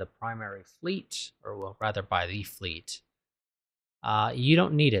illuminated by the primary fleet, or well, rather by the fleet, you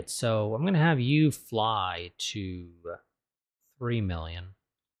don't need it. So I'm going to have you fly to 3 million.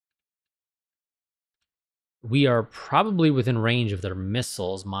 We are probably within range of their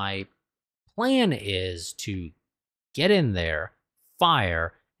missiles. My plan is to get in there,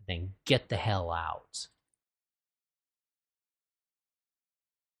 fire, then get the hell out.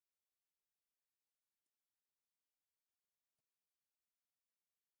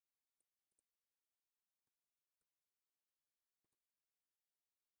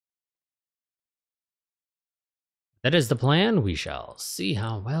 That is the plan. We shall see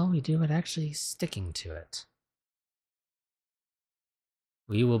how well we do at actually sticking to it.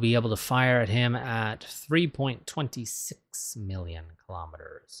 We will be able to fire at him at 3.26 million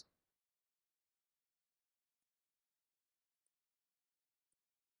kilometers.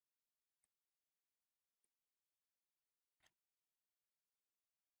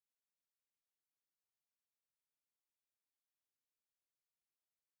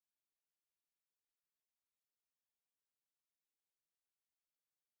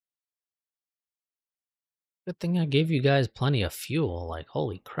 Good thing I gave you guys plenty of fuel. Like,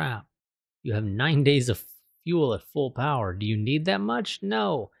 holy crap. You have 9 days of fuel at full power. Do you need that much?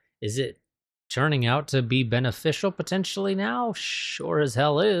 No. Is it turning out to be beneficial potentially now? Sure as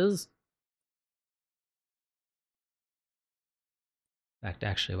hell is. In fact,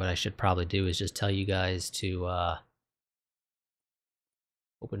 actually, what I should probably do is just tell you guys to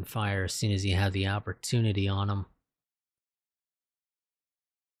open fire as soon as you have the opportunity on them.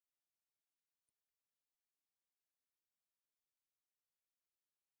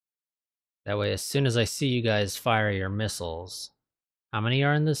 That way, as soon as I see you guys fire your missiles, how many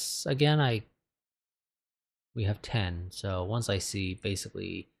are in this again? We have 10. So once I see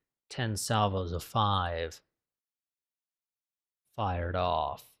basically 10 salvos of 5 fired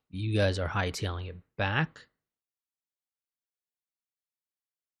off, you guys are hightailing it back.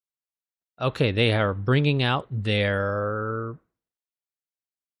 Okay, they are bringing out their...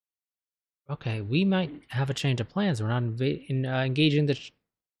 Okay, we might have a change of plans. We're not engaging the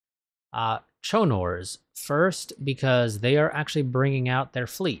Chonors first because they are actually bringing out their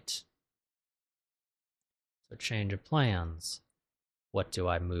fleet. So change of plans. What do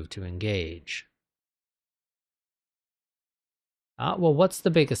I move to engage? Well, what's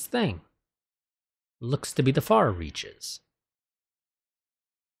the biggest thing? Looks to be the far reaches.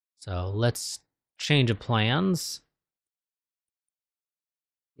 So let's change of plans.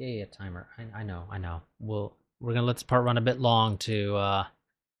 Yeah, timer. I know. We're gonna let this part run a bit long to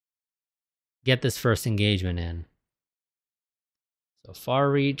get this first engagement in. So far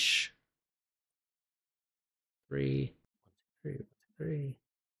reach. 3.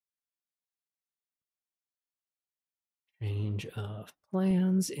 Change of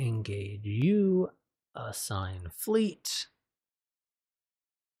plans. Engage you. Assign fleet.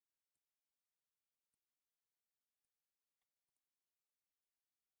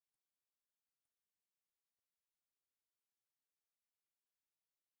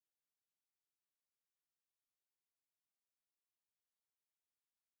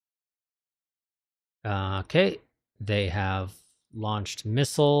 Okay, they have launched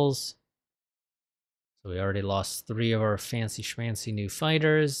missiles. So we already lost 3 of our fancy schmancy new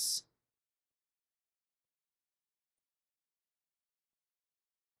fighters.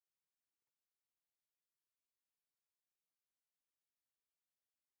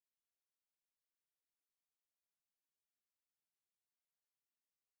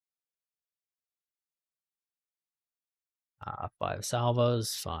 Five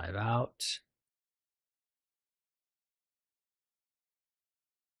salvos, 5 out.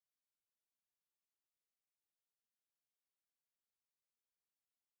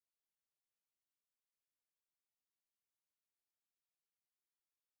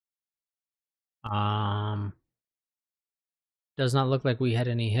 Does not look like we had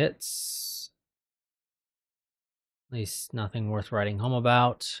any hits. At least nothing worth writing home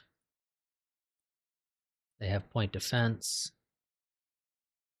about. They have point defense.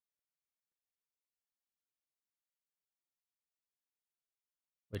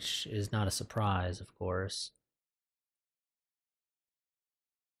 Which is not a surprise, of course.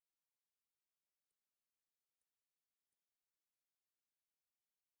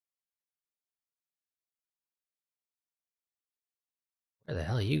 Where the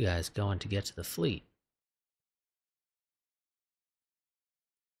hell are you guys going to get to the fleet?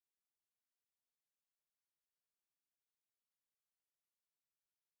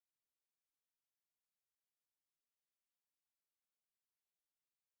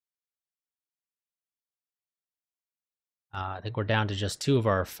 I think we're down to just 2 of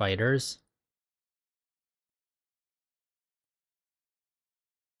our fighters.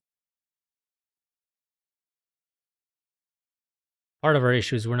 Part of our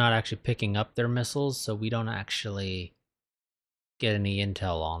issue is we're not actually picking up their missiles, so we don't actually get any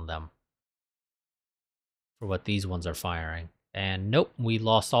intel on them for what these ones are firing. And nope, we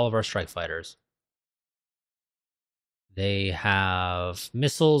lost all of our strike fighters. They have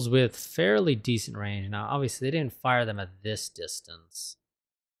missiles with fairly decent range. Now, obviously, they didn't fire them at this distance.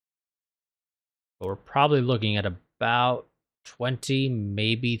 But we're probably looking at about 20,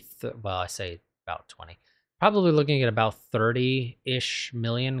 maybe... well, I say about 20. Probably looking at about 30-ish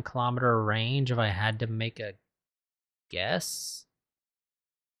million kilometer range if I had to make a guess.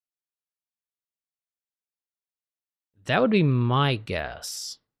 That would be my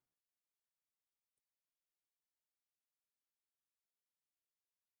guess.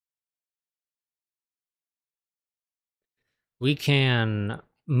 We can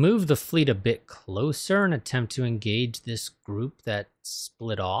move the fleet a bit closer and attempt to engage this group that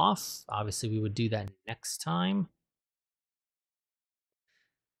split off. Obviously, we would do that next time.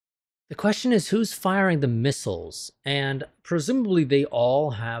 The question is who's firing the missiles? And presumably they all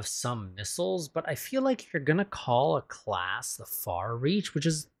have some missiles, but I feel like if you're going to call a class the Far Reach, which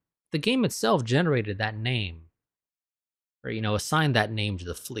is the game itself generated that name, or assigned that name to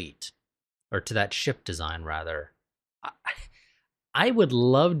the fleet, or to that ship design rather. I, I would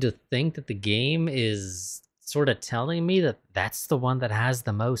love to think that the game is sort of telling me that that's the one that has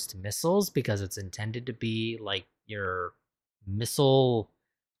the most missiles because it's intended to be like your missile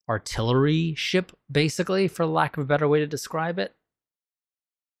artillery ship, basically, for lack of a better way to describe it.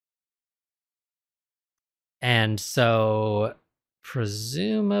 And so,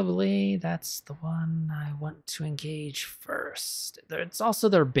 presumably, that's the one I want to engage first. It's also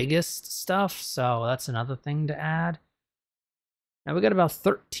their biggest stuff, so that's another thing to add. Now we got about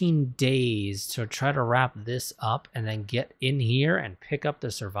 13 days to try to wrap this up and then get in here and pick up the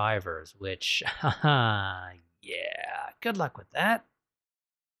survivors, which, haha, yeah, good luck with that.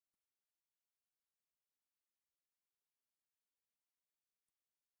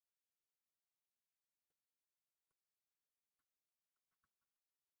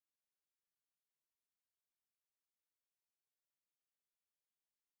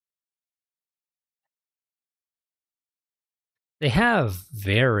 They have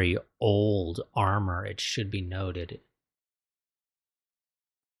very old armor, it should be noted.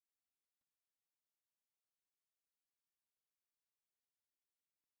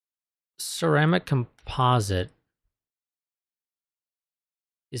 Ceramic composite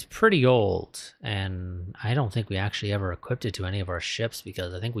is pretty old, and I don't think we actually ever equipped it to any of our ships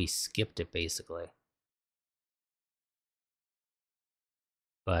because I think we skipped it basically.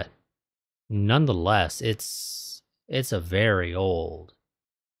 But nonetheless, it's a very old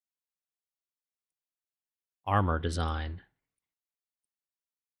armor design.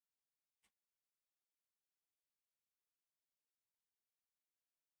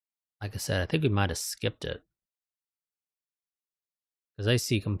 Like I said, I think we might have skipped it. Because I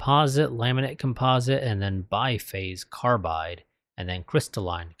see composite, laminate composite, and then biphase carbide, and then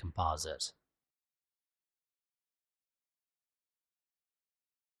crystalline composite.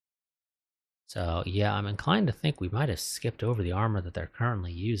 So yeah, I'm inclined to think we might have skipped over the armor that they're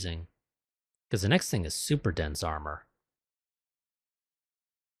currently using. Because the next thing is super dense armor,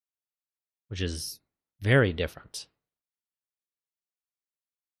 which is very different.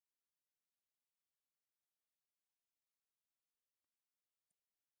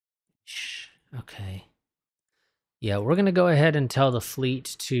 Okay. Yeah, we're going to go ahead and tell the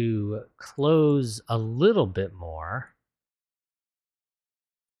fleet to close a little bit more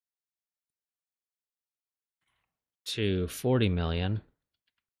to 40 million.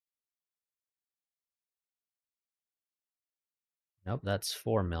 Nope, that's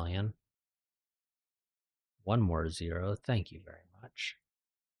 4 million. One more zero. Thank you very much.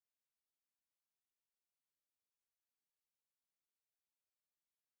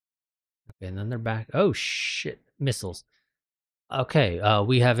 Okay, and then they're back. Oh, shit. Missiles. Okay,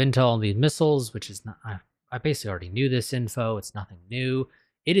 we have intel on these missiles, which is not... I basically already knew this info. It's nothing new.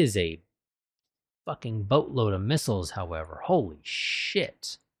 It is a fucking boatload of missiles, however. Holy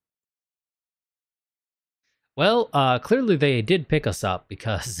shit. Well, clearly they did pick us up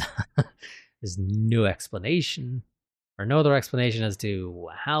because there's no explanation or no other explanation as to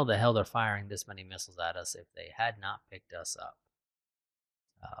how the hell they're firing this many missiles at us if they had not picked us up.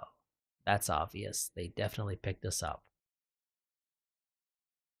 Oh, that's obvious. They definitely picked us up.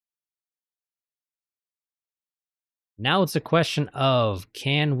 Now it's a question of,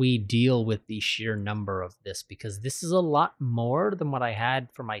 can we deal with the sheer number of this? Because this is a lot more than what I had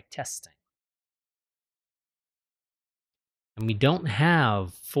for my testing. And we don't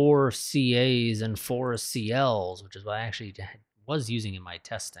have 4 CAs and 4 CLs, which is what I actually was using in my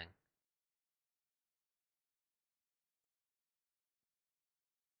testing.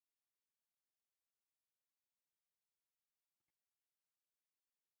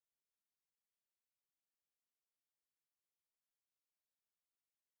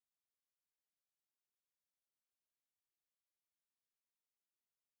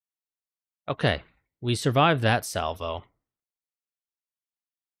 Okay, we survived that salvo.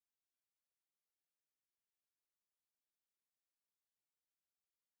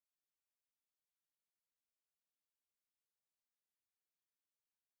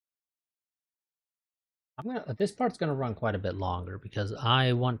 This part's gonna run quite a bit longer because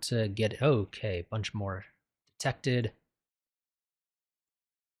I want to get, okay, a bunch more detected.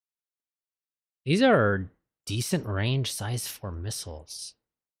 These are decent range size 4 missiles.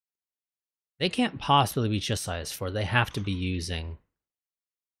 They can't possibly be just size 4. They have to be using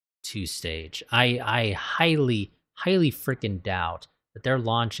 2-stage. I highly freaking doubt that they're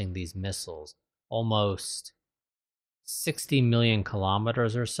launching these missiles almost 60 million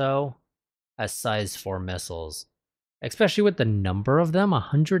kilometers or so as size 4 missiles. Especially with the number of them,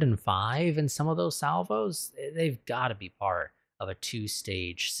 105 in some of those salvos. They've got to be part of a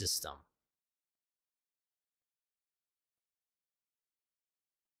two-stage system.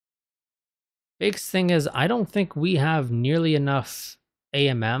 Biggest thing is, I don't think we have nearly enough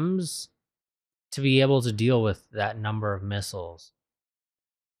AMMs to be able to deal with that number of missiles.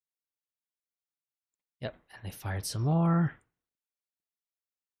 Yep, and they fired some more.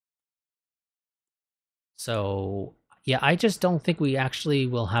 So, yeah, I just don't think we actually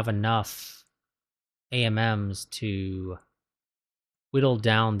will have enough AMMs to whittle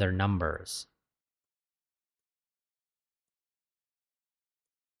down their numbers.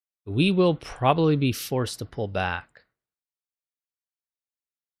 We will probably be forced to pull back.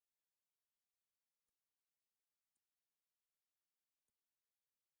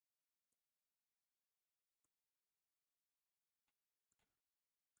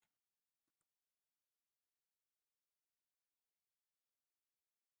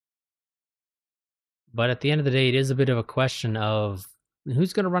 But at the end of the day, it is a bit of a question of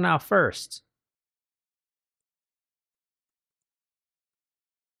who's going to run out first.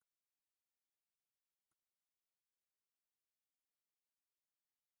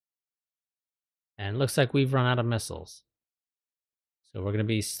 And it looks like we've run out of missiles. So we're going to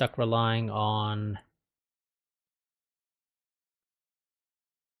be stuck relying on...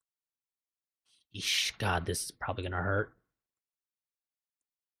 Eesh, God, this is probably going to hurt.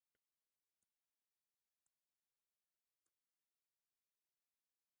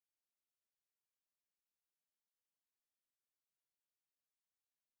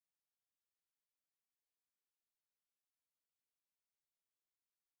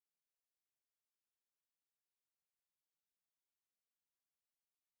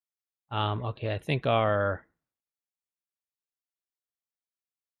 Okay, I think our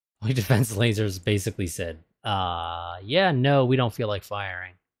defense lasers basically said, yeah, no, we don't feel like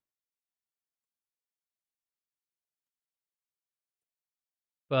firing.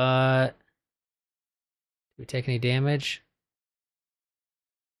 But do we take any damage?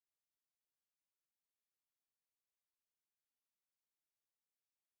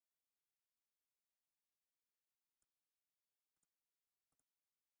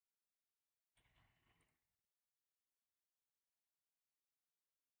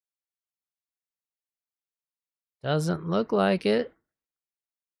 Doesn't look like it.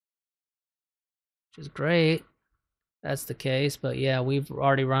 Which is great. That's the case, but yeah, we've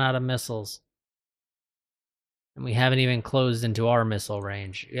already run out of missiles. And we haven't even closed into our missile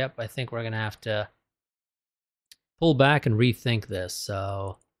range. Yep, I think we're going to have to pull back and rethink this,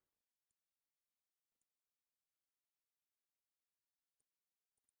 so...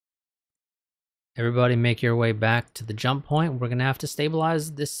 Everybody make your way back to the jump point. We're going to have to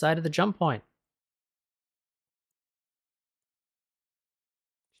stabilize this side of the jump point.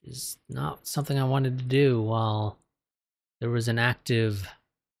 Which is not something I wanted to do while there was an active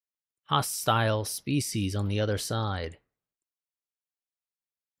hostile species on the other side.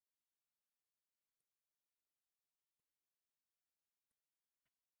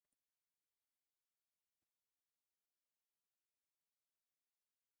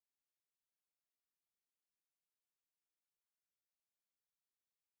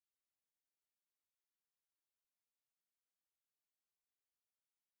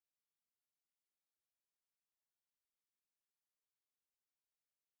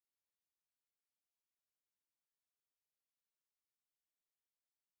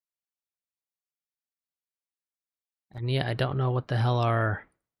 And yeah, I don't know what the hell our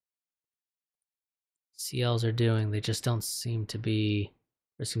CLs are doing. They just don't seem to be,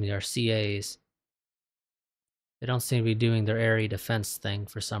 or excuse me, our CAs. They don't seem to be doing their area defense thing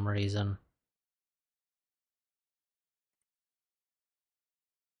for some reason.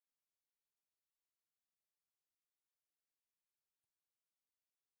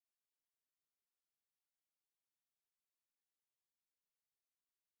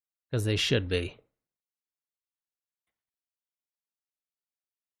 Because they should be.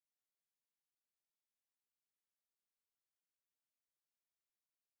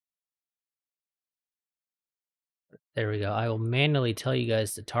 There we go. I will manually tell you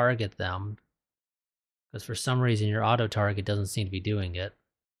guys to target them. Because for some reason your auto target doesn't seem to be doing it.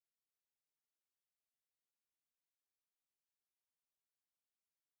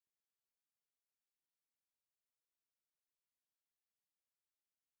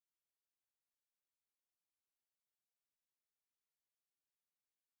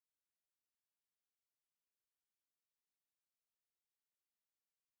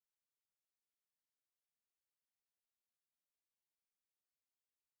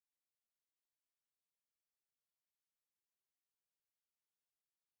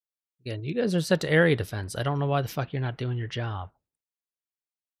 Again, you guys are set to area defense. I don't know why the fuck you're not doing your job.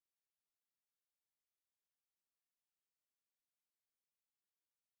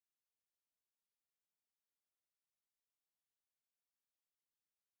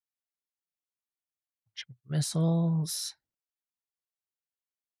 Missiles.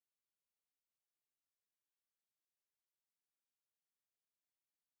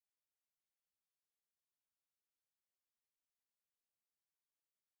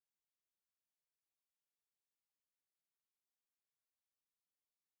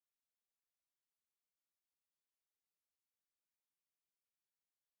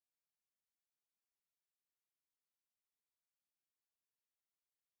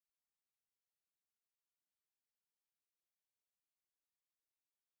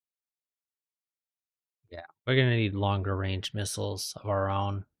 Yeah, we're gonna need longer range missiles of our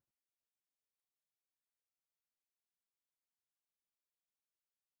own.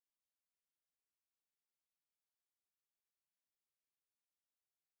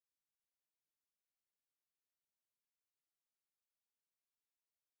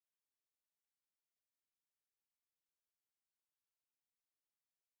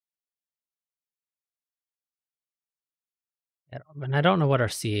 And I don't know what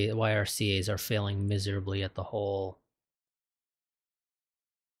why our CAs are failing miserably at the whole.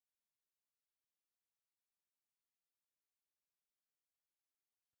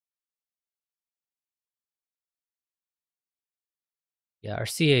 Yeah, our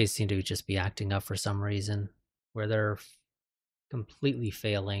CAs seem to just be acting up for some reason, where they're completely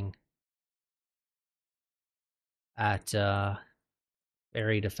failing at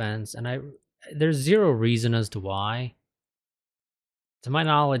area defense, and there's zero reason as to why. To my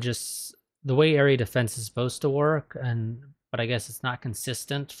knowledge, it's the way area defense is supposed to work, but I guess it's not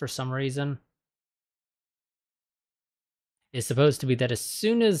consistent for some reason. It's supposed to be that as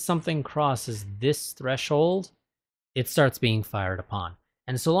soon as something crosses this threshold, it starts being fired upon.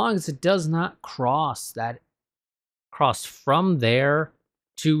 And so long as it does not cross from there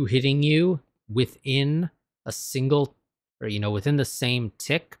to hitting you within a single, or within the same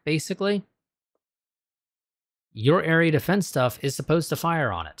tick, basically, your area defense stuff is supposed to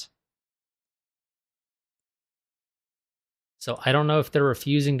fire on it. So I don't know if they're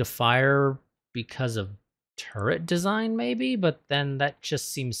refusing to fire because of turret design, maybe, but then that just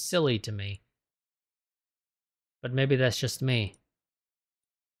seems silly to me. But maybe that's just me.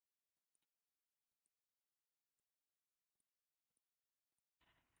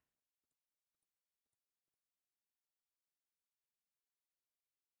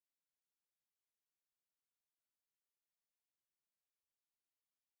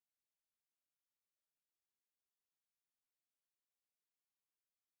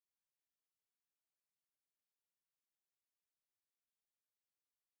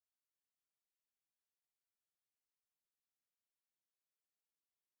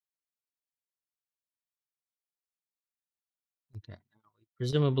 Okay. We've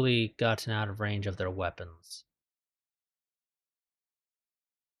presumably gotten out of range of their weapons.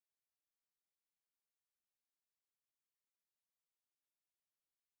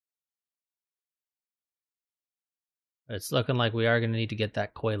 It's looking like we are going to need to get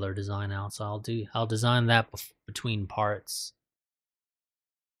that coiler design out, so I'll design that between parts.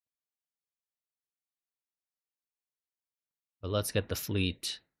 But let's get the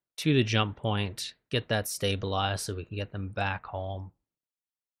fleet to the jump point, get that stabilized so we can get them back home.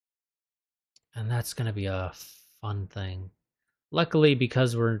 And that's going to be a fun thing. Luckily,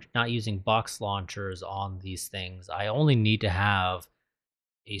 because we're not using box launchers on these things, I only need to have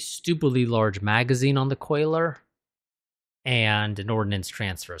a stupidly large magazine on the coiler and an ordnance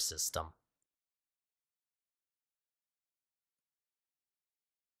transfer system.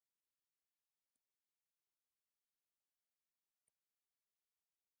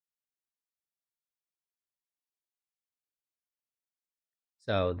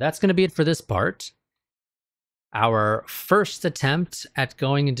 So that's going to be it for this part. Our first attempt at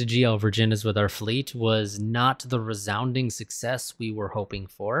going into GL Virginias with our fleet was not the resounding success we were hoping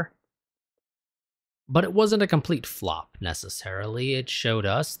for. But it wasn't a complete flop, necessarily. It showed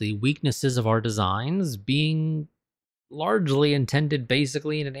us the weaknesses of our designs being largely intended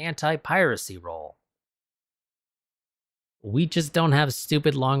basically in an anti-piracy role. We just don't have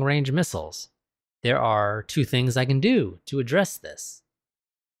stupid long-range missiles. There are two things I can do to address this.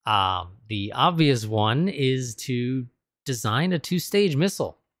 The obvious one is to design a two-stage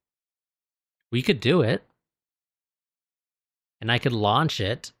missile. We could do it. And I could launch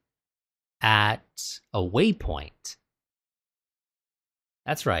it at a waypoint.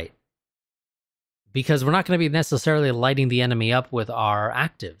 That's right. Because we're not going to be necessarily lighting the enemy up with our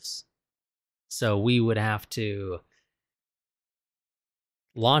actives. So we would have to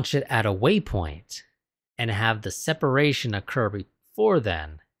launch it at a waypoint and have the separation occur before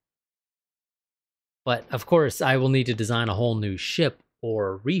then. But of course, I will need to design a whole new ship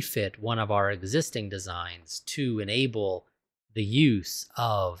or refit one of our existing designs to enable the use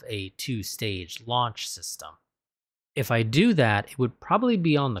of a two-stage launch system. If I do that, it would probably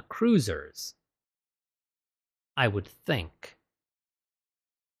be on the cruisers, I would think,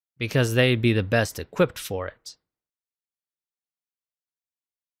 because they'd be the best equipped for it.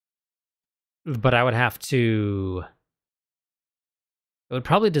 But I would have to... I would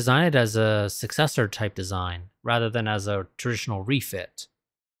probably design it as a successor type design rather than as a traditional refit.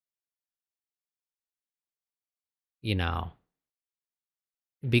 You know,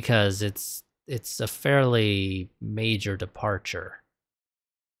 because it's a fairly major departure.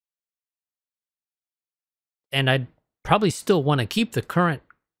 And I'd probably still want to keep the current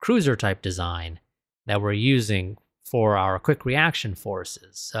cruiser type design that we're using for our quick reaction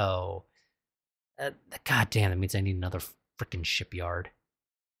forces. So, god damn, that means I need another freaking shipyard.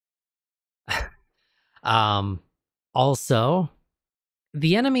 Also,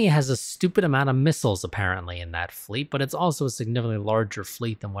 the enemy has a stupid amount of missiles apparently in that fleet, but it's also a significantly larger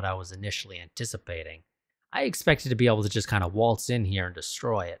fleet than what I was initially anticipating. I expected to be able to just kind of waltz in here and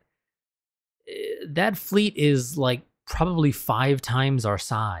destroy it. That fleet is like probably 5 times our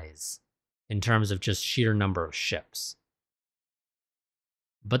size in terms of just sheer number of ships.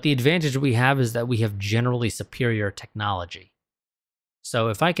 But the advantage we have is that we have generally superior technology. So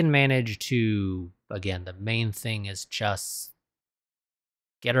if I can manage to, again, the main thing is just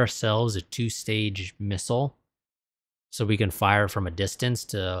get ourselves a 2-stage missile so we can fire from a distance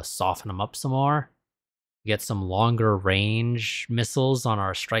to soften them up some more. Get some longer range missiles on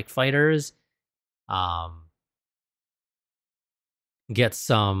our strike fighters. Get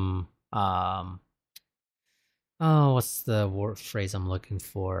some, what's the word phrase I'm looking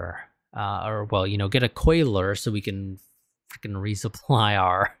for? Get a Quailer so we can freaking resupply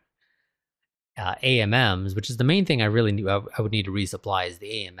our AMMs, which is the main thing I really knew I would need to resupply is the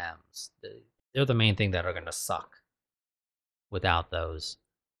AMMs. They're the main thing that are going to suck without those.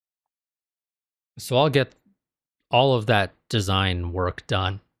 So I'll get all of that design work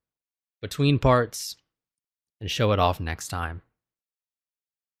done between parts and show it off next time.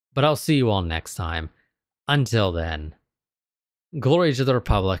 But I'll see you all next time. Until then, glory to the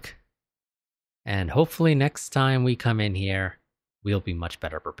Republic. And hopefully next time we come in here, we'll be much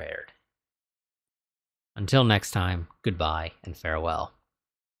better prepared. Until next time, goodbye and farewell.